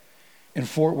in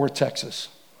Fort Worth, Texas.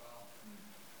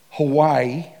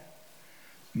 Hawaii,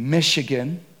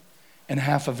 Michigan, and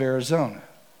half of Arizona.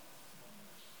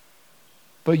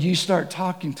 But you start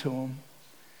talking to him,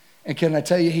 and can I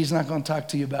tell you, he's not going to talk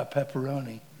to you about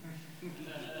pepperoni.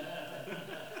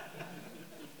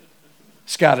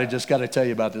 Scott, I just got to tell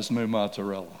you about this new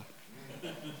mozzarella.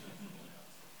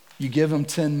 You give him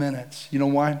 10 minutes. You know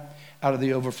why? Out of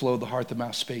the overflow of the heart, the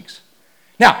mouth speaks.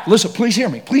 Now, listen, please hear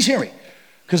me. Please hear me.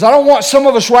 Because I don't want some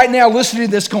of us right now listening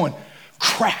to this going,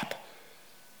 crap,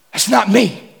 that's not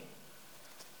me.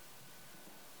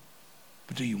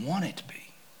 But do you want it to be?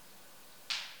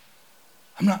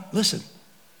 Listen,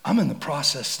 I'm in the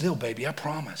process still, baby, I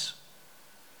promise.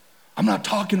 I'm not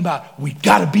talking about we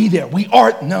got to be there. We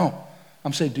are, no.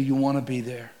 I'm saying, do you want to be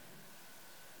there?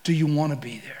 Do you want to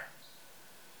be there?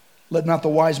 Let not the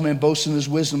wise man boast in his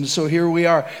wisdom. So here we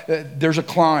are. There's a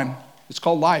climb. It's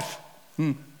called life.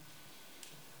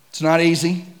 It's not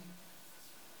easy.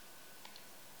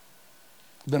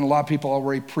 Been a lot of people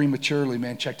already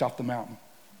prematurely, checked off the mountain.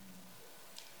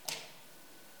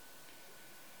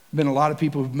 Been a lot of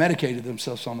people who've medicated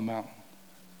themselves on the mountain.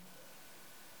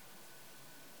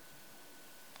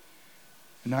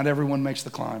 And not everyone makes the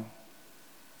climb.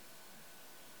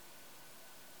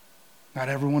 Not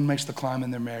everyone makes the climb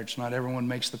in their marriage. Not everyone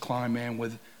makes the climb,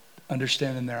 with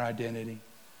understanding their identity.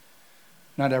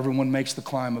 Not everyone makes the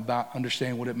climb about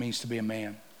understanding what it means to be a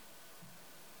man.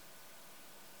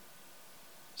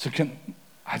 So can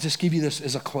I just give you this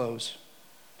as a close,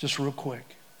 just real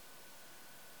quick.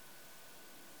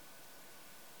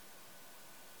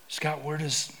 Scott,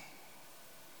 where's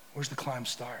the climb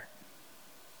start?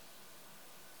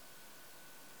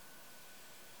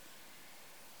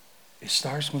 It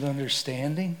starts with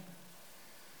understanding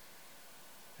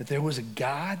that there was a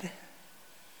God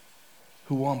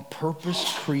who on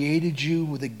purpose created you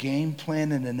with a game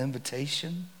plan and an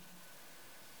invitation.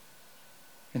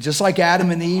 And just like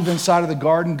Adam and Eve inside of the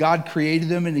garden, God created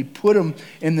them and he put them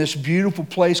in this beautiful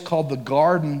place called the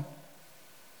garden.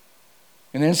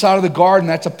 And inside of the garden,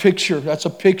 that's a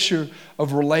picture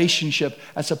of relationship.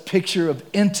 That's a picture of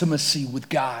intimacy with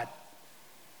God.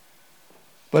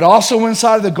 But also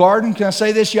inside of the garden, can I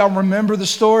say this? Y'all remember the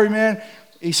story,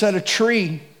 He said a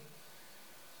tree.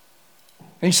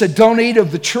 And he said, don't eat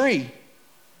of the tree.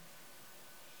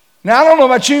 Now, I don't know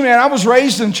about you, I was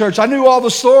raised in church. I knew all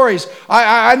the stories.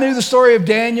 I knew the story of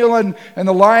Daniel and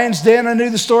the lion's den. I knew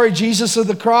the story of Jesus of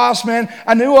the cross,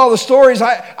 I knew all the stories.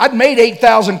 I'd made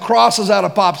 8,000 crosses out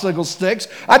of popsicle sticks.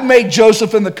 I'd made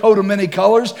Joseph in the coat of many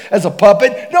colors as a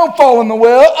puppet. Don't fall in the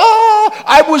well. Oh,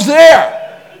 I was there.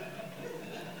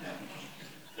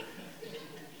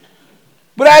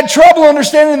 But I had trouble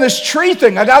understanding this tree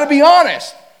thing. I got to be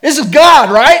honest. This is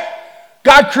God, right?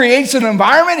 God creates an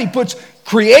environment. He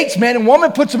creates man and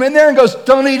woman, puts them in there and goes,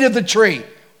 don't eat of the tree.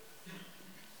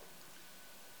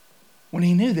 When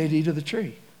he knew they'd eat of the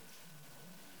tree.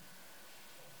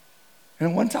 And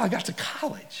at one time I got to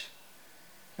college.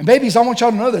 And babies, I want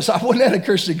y'all to know this. I wasn't at a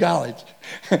Christian college.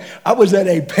 I was at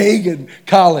a pagan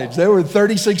college. There were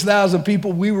 36,000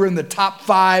 people. We were in the top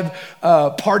 5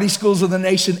 party schools of the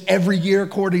nation every year,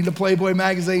 according to Playboy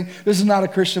magazine. This is not a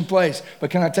Christian place. But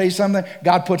can I tell you something?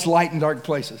 God puts light in dark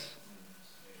places.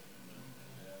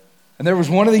 And there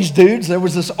was one of these dudes. There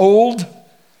was this old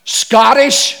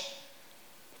Scottish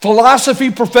philosophy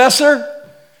professor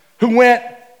who went,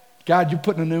 God, you're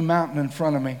putting a new mountain in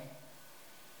front of me.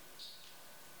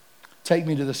 Take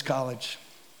me to this college.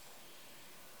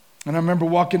 And I remember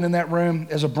walking in that room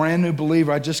as a brand new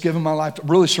believer. I'd just given my life,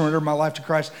 really surrendered my life to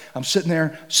Christ. I'm sitting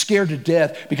there scared to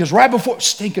death because right before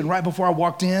I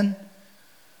walked in,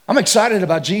 I'm excited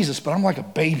about Jesus, but I'm like a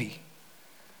baby.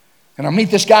 And I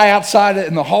meet this guy outside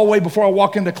in the hallway before I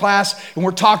walk into class, and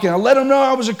we're talking. I let him know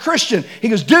I was a Christian. He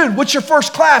goes, dude, what's your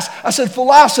first class? I said,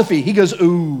 philosophy. He goes,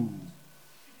 ooh.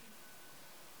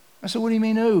 I said, what do you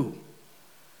mean, ooh?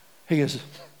 He goes,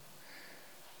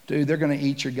 dude, they're going to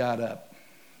eat your God up.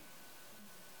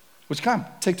 Which kind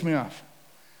of ticked me off.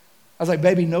 I was like,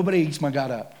 baby, nobody eats my God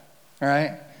up, all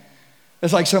right?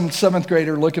 It's like some 7th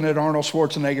grader looking at Arnold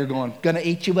Schwarzenegger going, gonna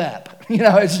eat you up.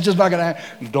 It's just not gonna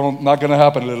happen. Not gonna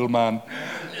happen, little man.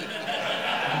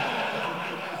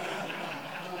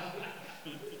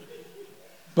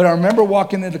 But I remember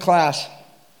walking into class,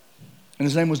 and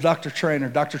his name was Dr. Trainer.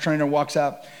 Dr. Trainer walks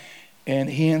out, and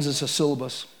he hands us a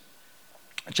syllabus.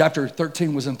 Chapter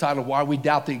 13 was entitled, Why We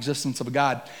Doubt the Existence of a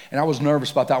God. And I was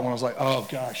nervous about that one. I was like, oh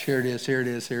gosh, here it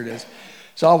is.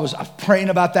 So I was praying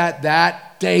about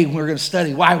that day when we were going to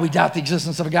study why we doubt the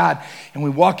existence of a God. And we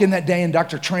walk in that day, and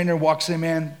Dr. Trainer walks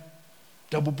in,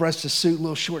 double-breasted suit,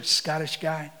 little short Scottish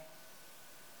guy.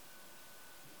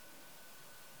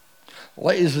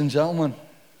 Ladies and gentlemen,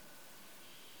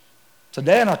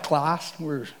 Today in our class,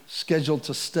 we're scheduled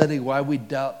to study why we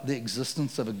doubt the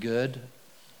existence of a good.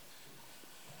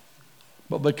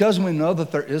 But because we know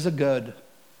that there is a good,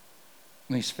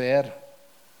 and he's fed,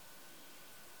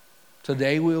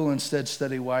 today we will instead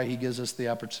study why he gives us the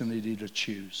opportunity to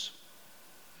choose.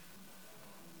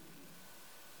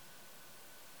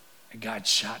 And God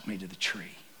shot me to the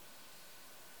tree.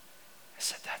 I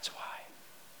said, that's why.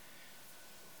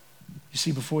 You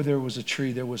see, before there was a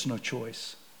tree, there was no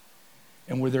choice.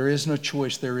 And where there is no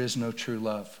choice, there is no true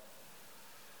love.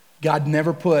 God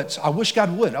never puts, I wish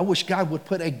God would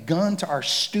put a gun to our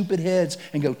stupid heads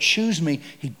and go, choose me.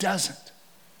 He doesn't.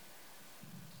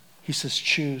 He says,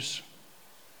 choose.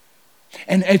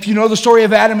 And if you know the story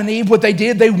of Adam and Eve, what they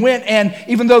did, they went and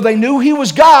even though they knew he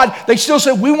was God, they still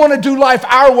said, we want to do life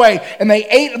our way. And they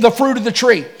ate the fruit of the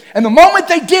tree. And the moment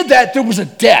they did that, there was a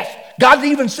death. God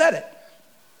even said it.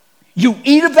 You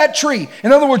eat of that tree.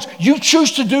 In other words, you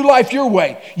choose to do life your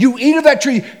way. You eat of that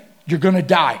tree, you're going to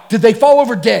die. Did they fall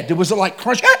over dead? Was it like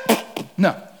crunch?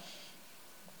 No.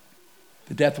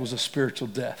 The death was a spiritual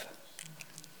death.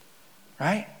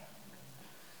 Right?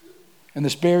 And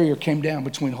this barrier came down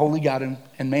between holy God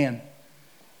and man.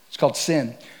 It's called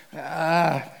sin.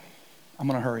 I'm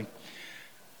going to hurry.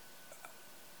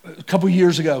 A couple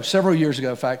years ago, several years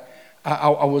ago, in fact,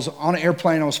 I was on an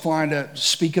airplane. I was flying to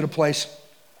speak at a place.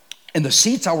 And the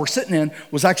seats I was sitting in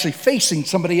was actually facing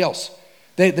somebody else.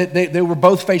 They were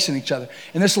both facing each other.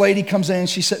 And this lady comes in,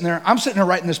 she's sitting there. I'm sitting there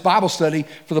writing this Bible study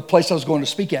for the place I was going to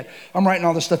speak at. I'm writing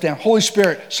all this stuff down. Holy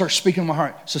Spirit starts speaking in my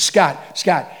heart. So Scott,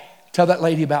 tell that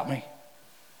lady about me.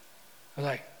 I was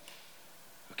like,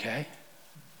 okay.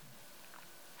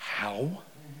 How?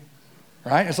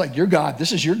 Right? It's like, you're God.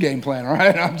 This is your game plan, all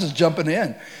right? I'm just jumping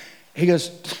in. He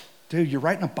goes, dude, you're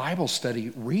writing a Bible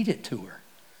study. Read it to her.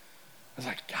 I was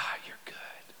like, God, you're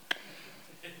good.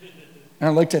 And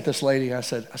I looked at this lady. I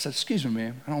said, excuse me,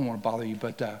 ma'am. I don't want to bother you,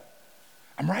 but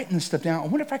I'm writing this stuff down. I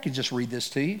wonder if I could just read this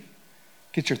to you.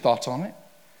 Get your thoughts on it.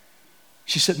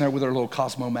 She's sitting there with her little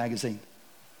Cosmo magazine.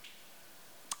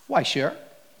 Why, sure.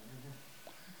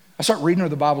 I start reading her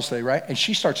the Bible study, right? And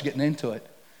she starts getting into it.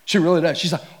 She really does.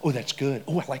 She's like, oh, that's good.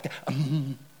 Oh, I like that.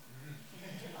 And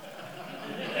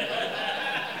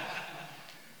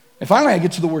finally, I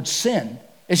get to the word sin.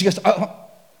 And she goes,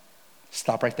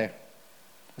 stop right there.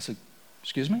 I said,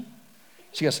 excuse me?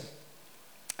 She goes,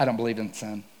 I don't believe in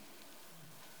sin.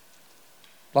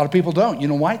 A lot of people don't. You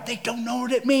know why? They don't know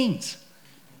what it means.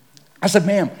 I said,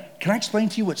 ma'am, can I explain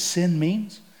to you what sin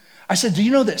means? I said, do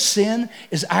you know that sin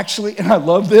is actually, and I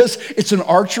love this, it's an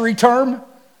archery term.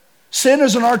 Sin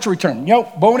is an archery term. You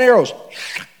know, bow and arrows.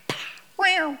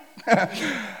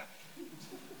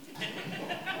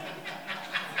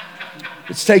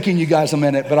 It's taking you guys a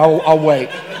minute, but I'll wait.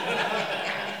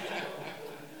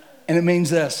 And it means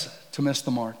this, to miss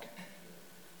the mark.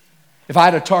 If I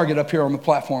had a target up here on the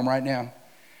platform right now,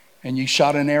 and you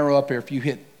shot an arrow up here, if you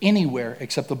hit anywhere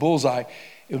except the bullseye,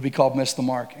 it would be called miss the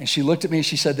mark. And she looked at me and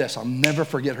she said this. I'll never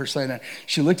forget her saying that.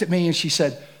 She looked at me and she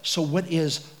said, so what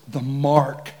is the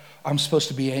mark I'm supposed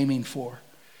to be aiming for?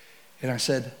 And I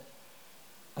said,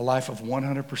 a life of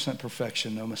 100%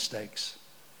 perfection, no mistakes.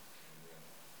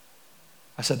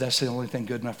 I said, that's the only thing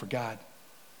good enough for God.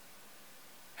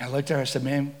 And I looked at her, I said,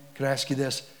 ma'am, could I ask you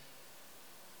this?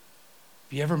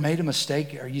 Have you ever made a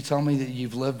mistake? Are you telling me that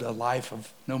you've lived a life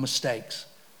of no mistakes?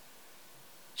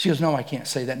 She goes, no, I can't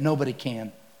say that. Nobody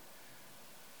can.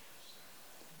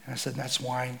 And I said, that's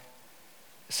why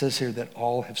it says here that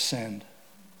all have sinned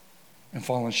and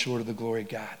fallen short of the glory of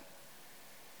God.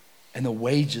 And the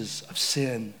wages of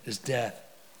sin is death.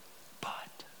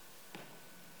 But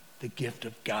the gift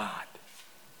of God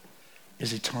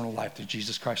is eternal life through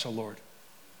Jesus Christ our Lord.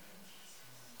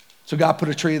 So God put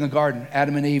a tree in the garden.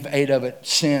 Adam and Eve ate of it.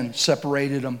 Sin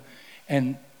separated them.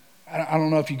 And I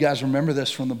don't know if you guys remember this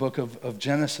from the book of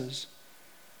Genesis.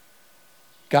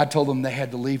 God told them they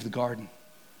had to leave the garden.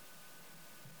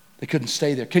 They couldn't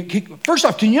stay there. First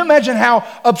off, can you imagine how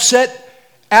upset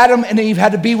Adam and Eve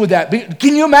had to be with that?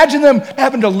 Can you imagine them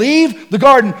having to leave the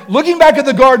garden, looking back at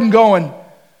the garden going,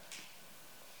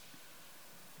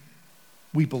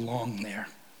 we belong there.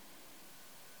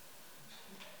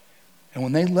 And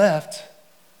when they left,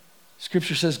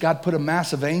 Scripture says God put a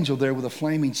massive angel there with a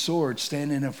flaming sword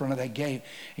standing in front of that gate.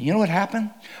 And you know what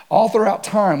happened? All throughout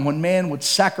time, when man would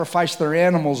sacrifice their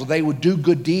animals, or they would do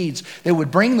good deeds, they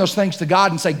would bring those things to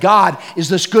God and say, God, is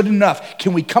this good enough?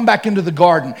 Can we come back into the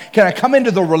garden? Can I come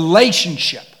into the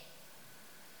relationship?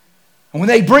 And when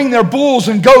they bring their bulls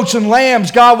and goats and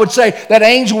lambs, God would say, that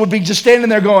angel would be just standing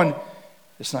there going,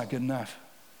 it's not good enough.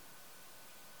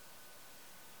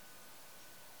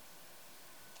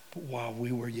 But while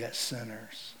we were yet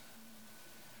sinners,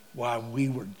 while we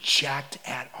were jacked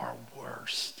at our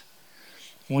worst,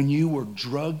 when you were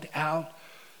drugged out,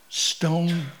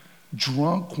 stone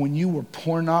drunk, when you were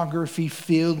pornography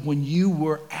filled, when you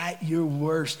were at your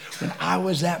worst, when I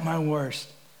was at my worst,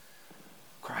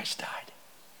 Christ died.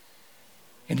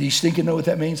 And do you think you know what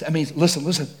that means? That means,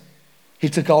 listen. He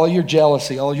took all your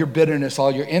jealousy, all your bitterness,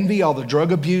 all your envy, all the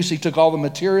drug abuse. He took all the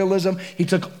materialism. He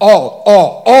took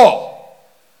all.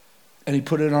 And he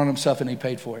put it on himself and he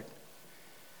paid for it.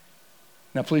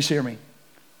 Now, please hear me.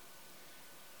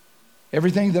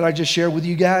 Everything that I just shared with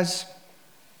you guys,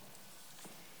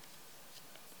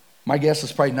 my guess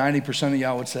is probably 90% of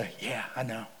y'all would say, yeah, I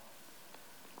know.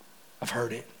 I've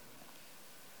heard it.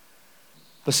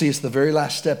 But see, it's the very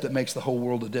last step that makes the whole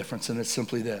world a difference, and it's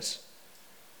simply this.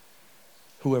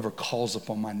 Whoever calls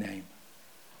upon my name.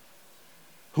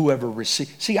 Whoever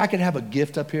receives. See, I could have a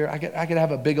gift up here. I could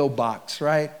have a big old box,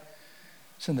 right?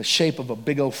 It's in the shape of a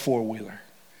big old four-wheeler.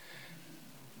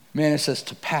 Man, it says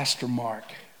to Pastor Mark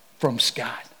from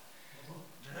Scott.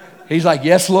 He's like,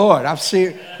 yes, Lord. I'm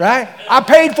serious, right? I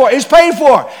paid for it. It's paid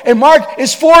for. And Mark,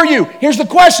 it's for you. Here's the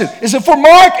question. Is it for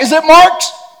Mark? Is it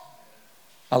Mark's?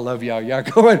 I love y'all. Y'all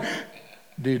going,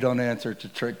 dude, don't answer. It's a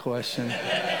trick question.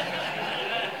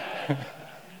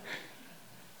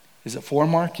 Is it for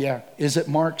Mark? Yeah. Is it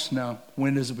Mark's? No.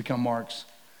 When does it become Mark's?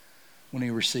 When he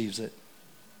receives it.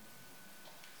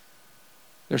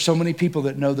 There's so many people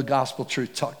that know the gospel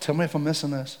truth. Tell me if I'm missing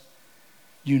this.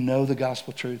 You know the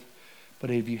gospel truth. But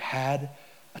have you had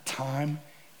a time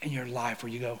in your life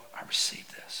where you go, I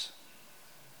received this?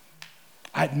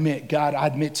 I admit, God, I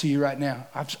admit to you right now,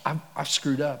 I've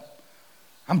screwed up.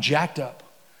 I'm jacked up.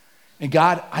 And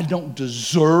God, I don't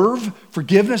deserve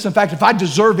forgiveness. In fact, if I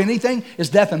deserve anything, it's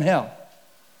death and hell.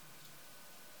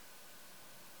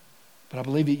 But I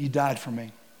believe that you died for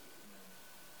me.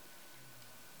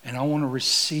 And I want to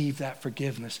receive that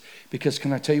forgiveness. Because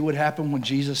can I tell you what happened when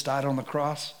Jesus died on the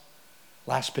cross?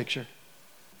 Last picture.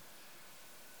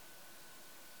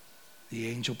 The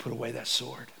angel put away that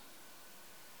sword.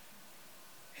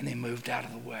 And they moved out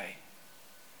of the way.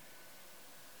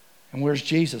 And where's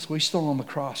Jesus? Well, he's still on the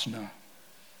cross. No.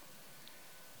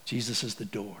 Jesus is the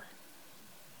door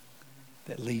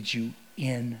that leads you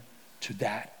into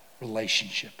that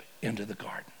relationship, into the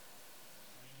garden.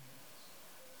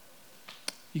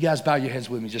 You guys bow your heads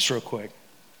with me just real quick.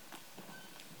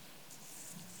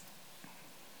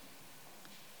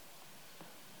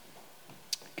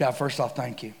 God, first off,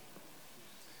 thank you.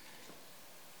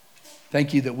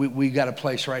 Thank you that we got a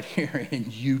place right here in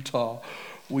Utah.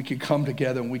 We can come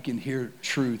together and we can hear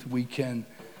truth. We can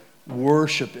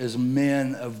worship as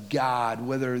men of God,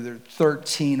 whether they're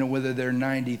 13 or whether they're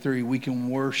 93. We can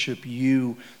worship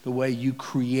you the way you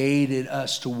created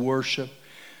us to worship.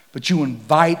 But you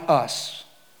invite us.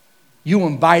 You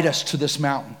invite us to this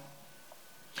mountain.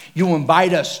 You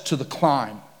invite us to the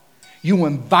climb. You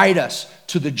invite us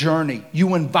to the journey.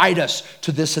 You invite us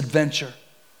to this adventure.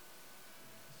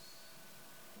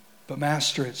 But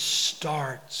Master, it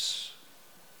starts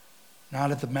not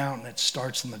at the mountain, it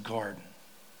starts in the garden.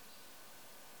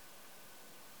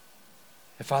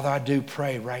 And Father, I do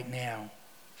pray right now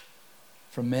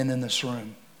for men in this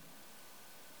room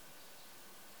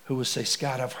who would say,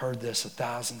 Scott, I've heard this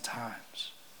 1,000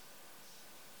 times.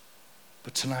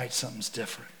 But tonight something's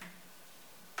different.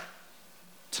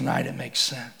 Tonight it makes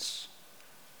sense.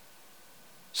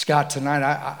 Scott, tonight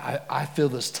I feel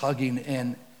this tugging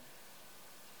and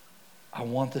I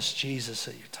want this Jesus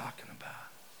that you're talking about.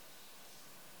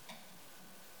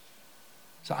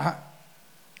 So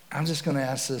I'm just going to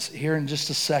ask this here in just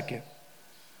a second.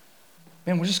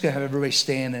 Man, we're just going to have everybody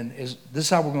stand, and this is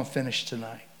how we're going to finish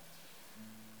tonight.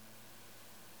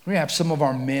 We're going to have some of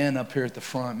our men up here at the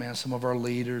front, man, some of our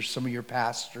leaders, some of your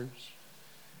pastors.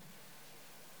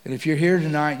 And if you're here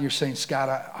tonight and you're saying,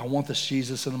 Scott, I want this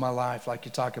Jesus into my life like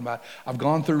you're talking about. I've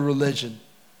gone through religion.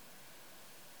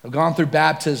 I've gone through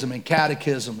baptism and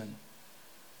catechism,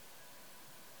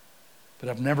 but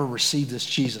I've never received this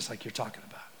Jesus like you're talking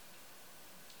about.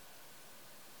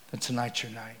 Then tonight's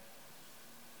your night.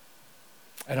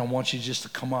 And I want you just to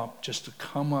come up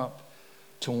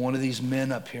to one of these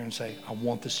men up here and say, I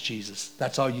want this Jesus.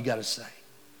 That's all you got to say.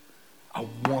 I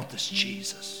want this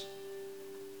Jesus.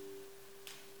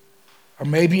 Or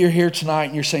maybe you're here tonight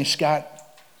and you're saying, Scott,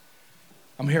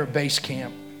 I'm here at base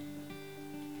camp.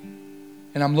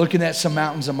 And I'm looking at some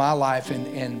mountains in my life and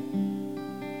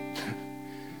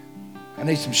I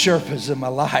need some Sherpas in my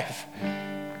life.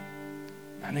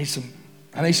 I need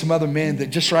some other men that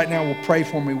just right now will pray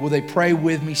for me. Will they pray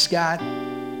with me, Scott,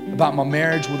 about my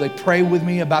marriage? Will they pray with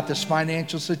me about this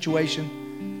financial situation?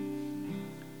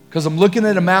 Because I'm looking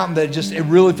at a mountain that it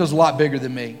really feels a lot bigger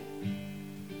than me.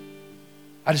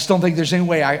 I just don't think there's any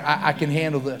way I can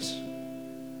handle this.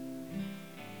 And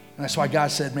that's why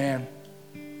God said, man,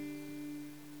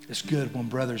 it's good when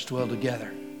brothers dwell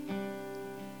together.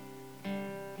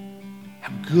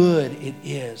 How good it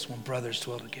is when brothers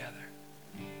dwell together.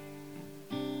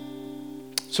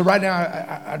 So right now,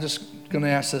 I'm just going to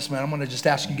ask this, man. I'm going to just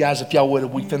ask you guys if y'all would,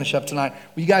 if we finish up tonight,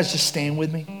 will you guys just stand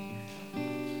with me?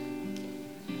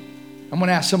 I'm going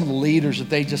to ask some of the leaders if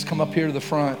they just come up here to the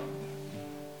front.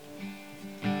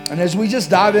 And as we just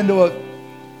dive into a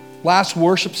last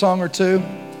worship song or two,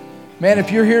 man,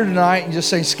 if you're here tonight and just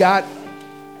say, Scott,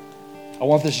 I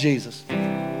want this Jesus.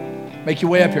 Make your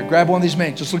way up here. Grab one of these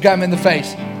men. Just look at him in the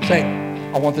face. Say,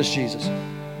 I want this Jesus.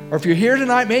 Or if you're here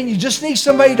tonight, man, you just need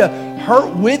somebody to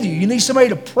hurt with you. You need somebody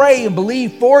to pray and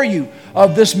believe for you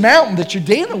of this mountain that you're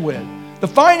dealing with. The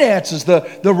finances,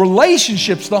 the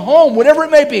relationships, the home, whatever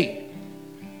it may be.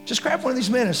 Just grab one of these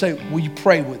men and say, will you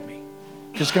pray with me?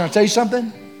 Because can I tell you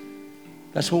something?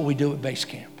 That's what we do at base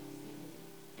camp.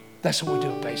 That's what we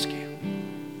do at base camp.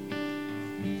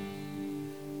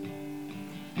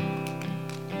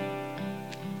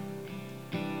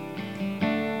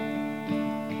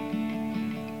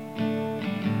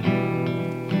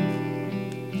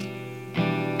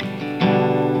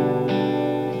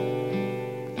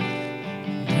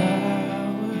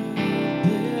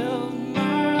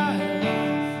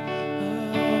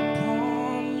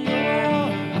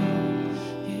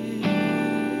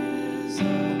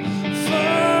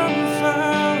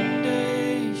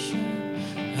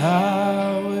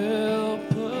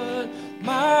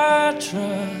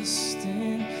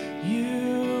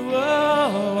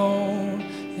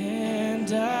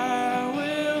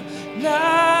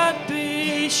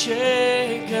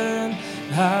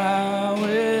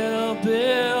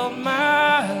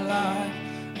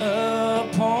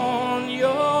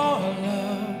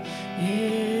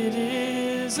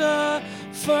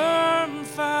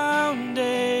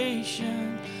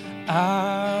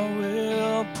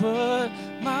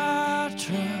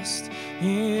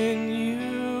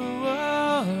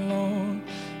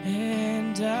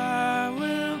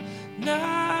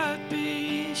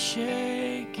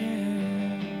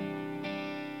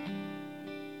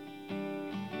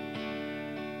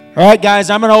 All right, guys,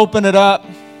 I'm going to open it up.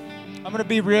 I'm going to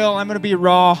be real. I'm going to be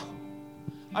raw.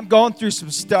 I'm going through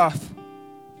some stuff.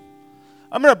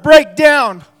 I'm going to break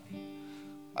down.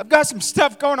 I've got some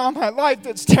stuff going on in my life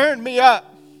that's tearing me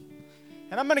up.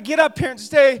 And I'm going to get up here and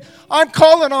say, I'm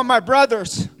calling on my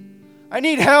brothers. I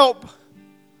need help.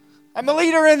 I'm a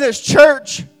leader in this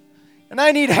church, and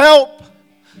I need help.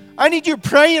 I need you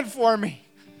praying for me.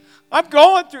 I'm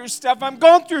going through stuff. I'm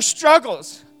going through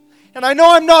struggles. And I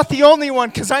know I'm not the only one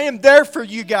because I am there for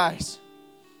you guys.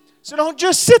 So don't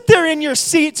just sit there in your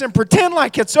seats and pretend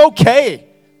like it's okay.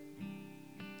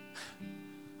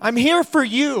 I'm here for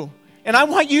you, and I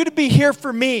want you to be here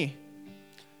for me.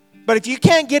 But if you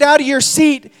can't get out of your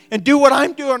seat and do what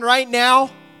I'm doing right now,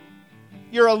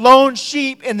 you're a lone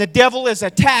sheep, and the devil is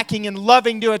attacking and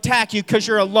loving to attack you because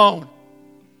you're alone.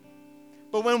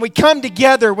 But when we come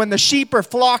together, when the sheep are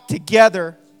flocked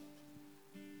together,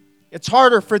 it's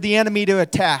harder for the enemy to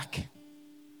attack.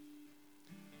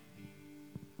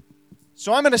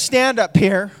 So I'm going to stand up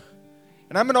here,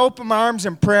 and I'm going to open my arms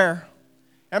in prayer.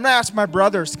 I'm going to ask my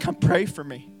brothers to come pray for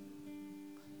me.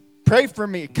 Pray for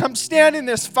me. Come stand in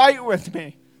this fight with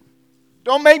me.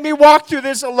 Don't make me walk through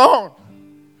this alone.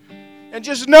 And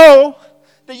just know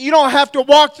that you don't have to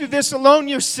walk through this alone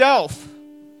yourself.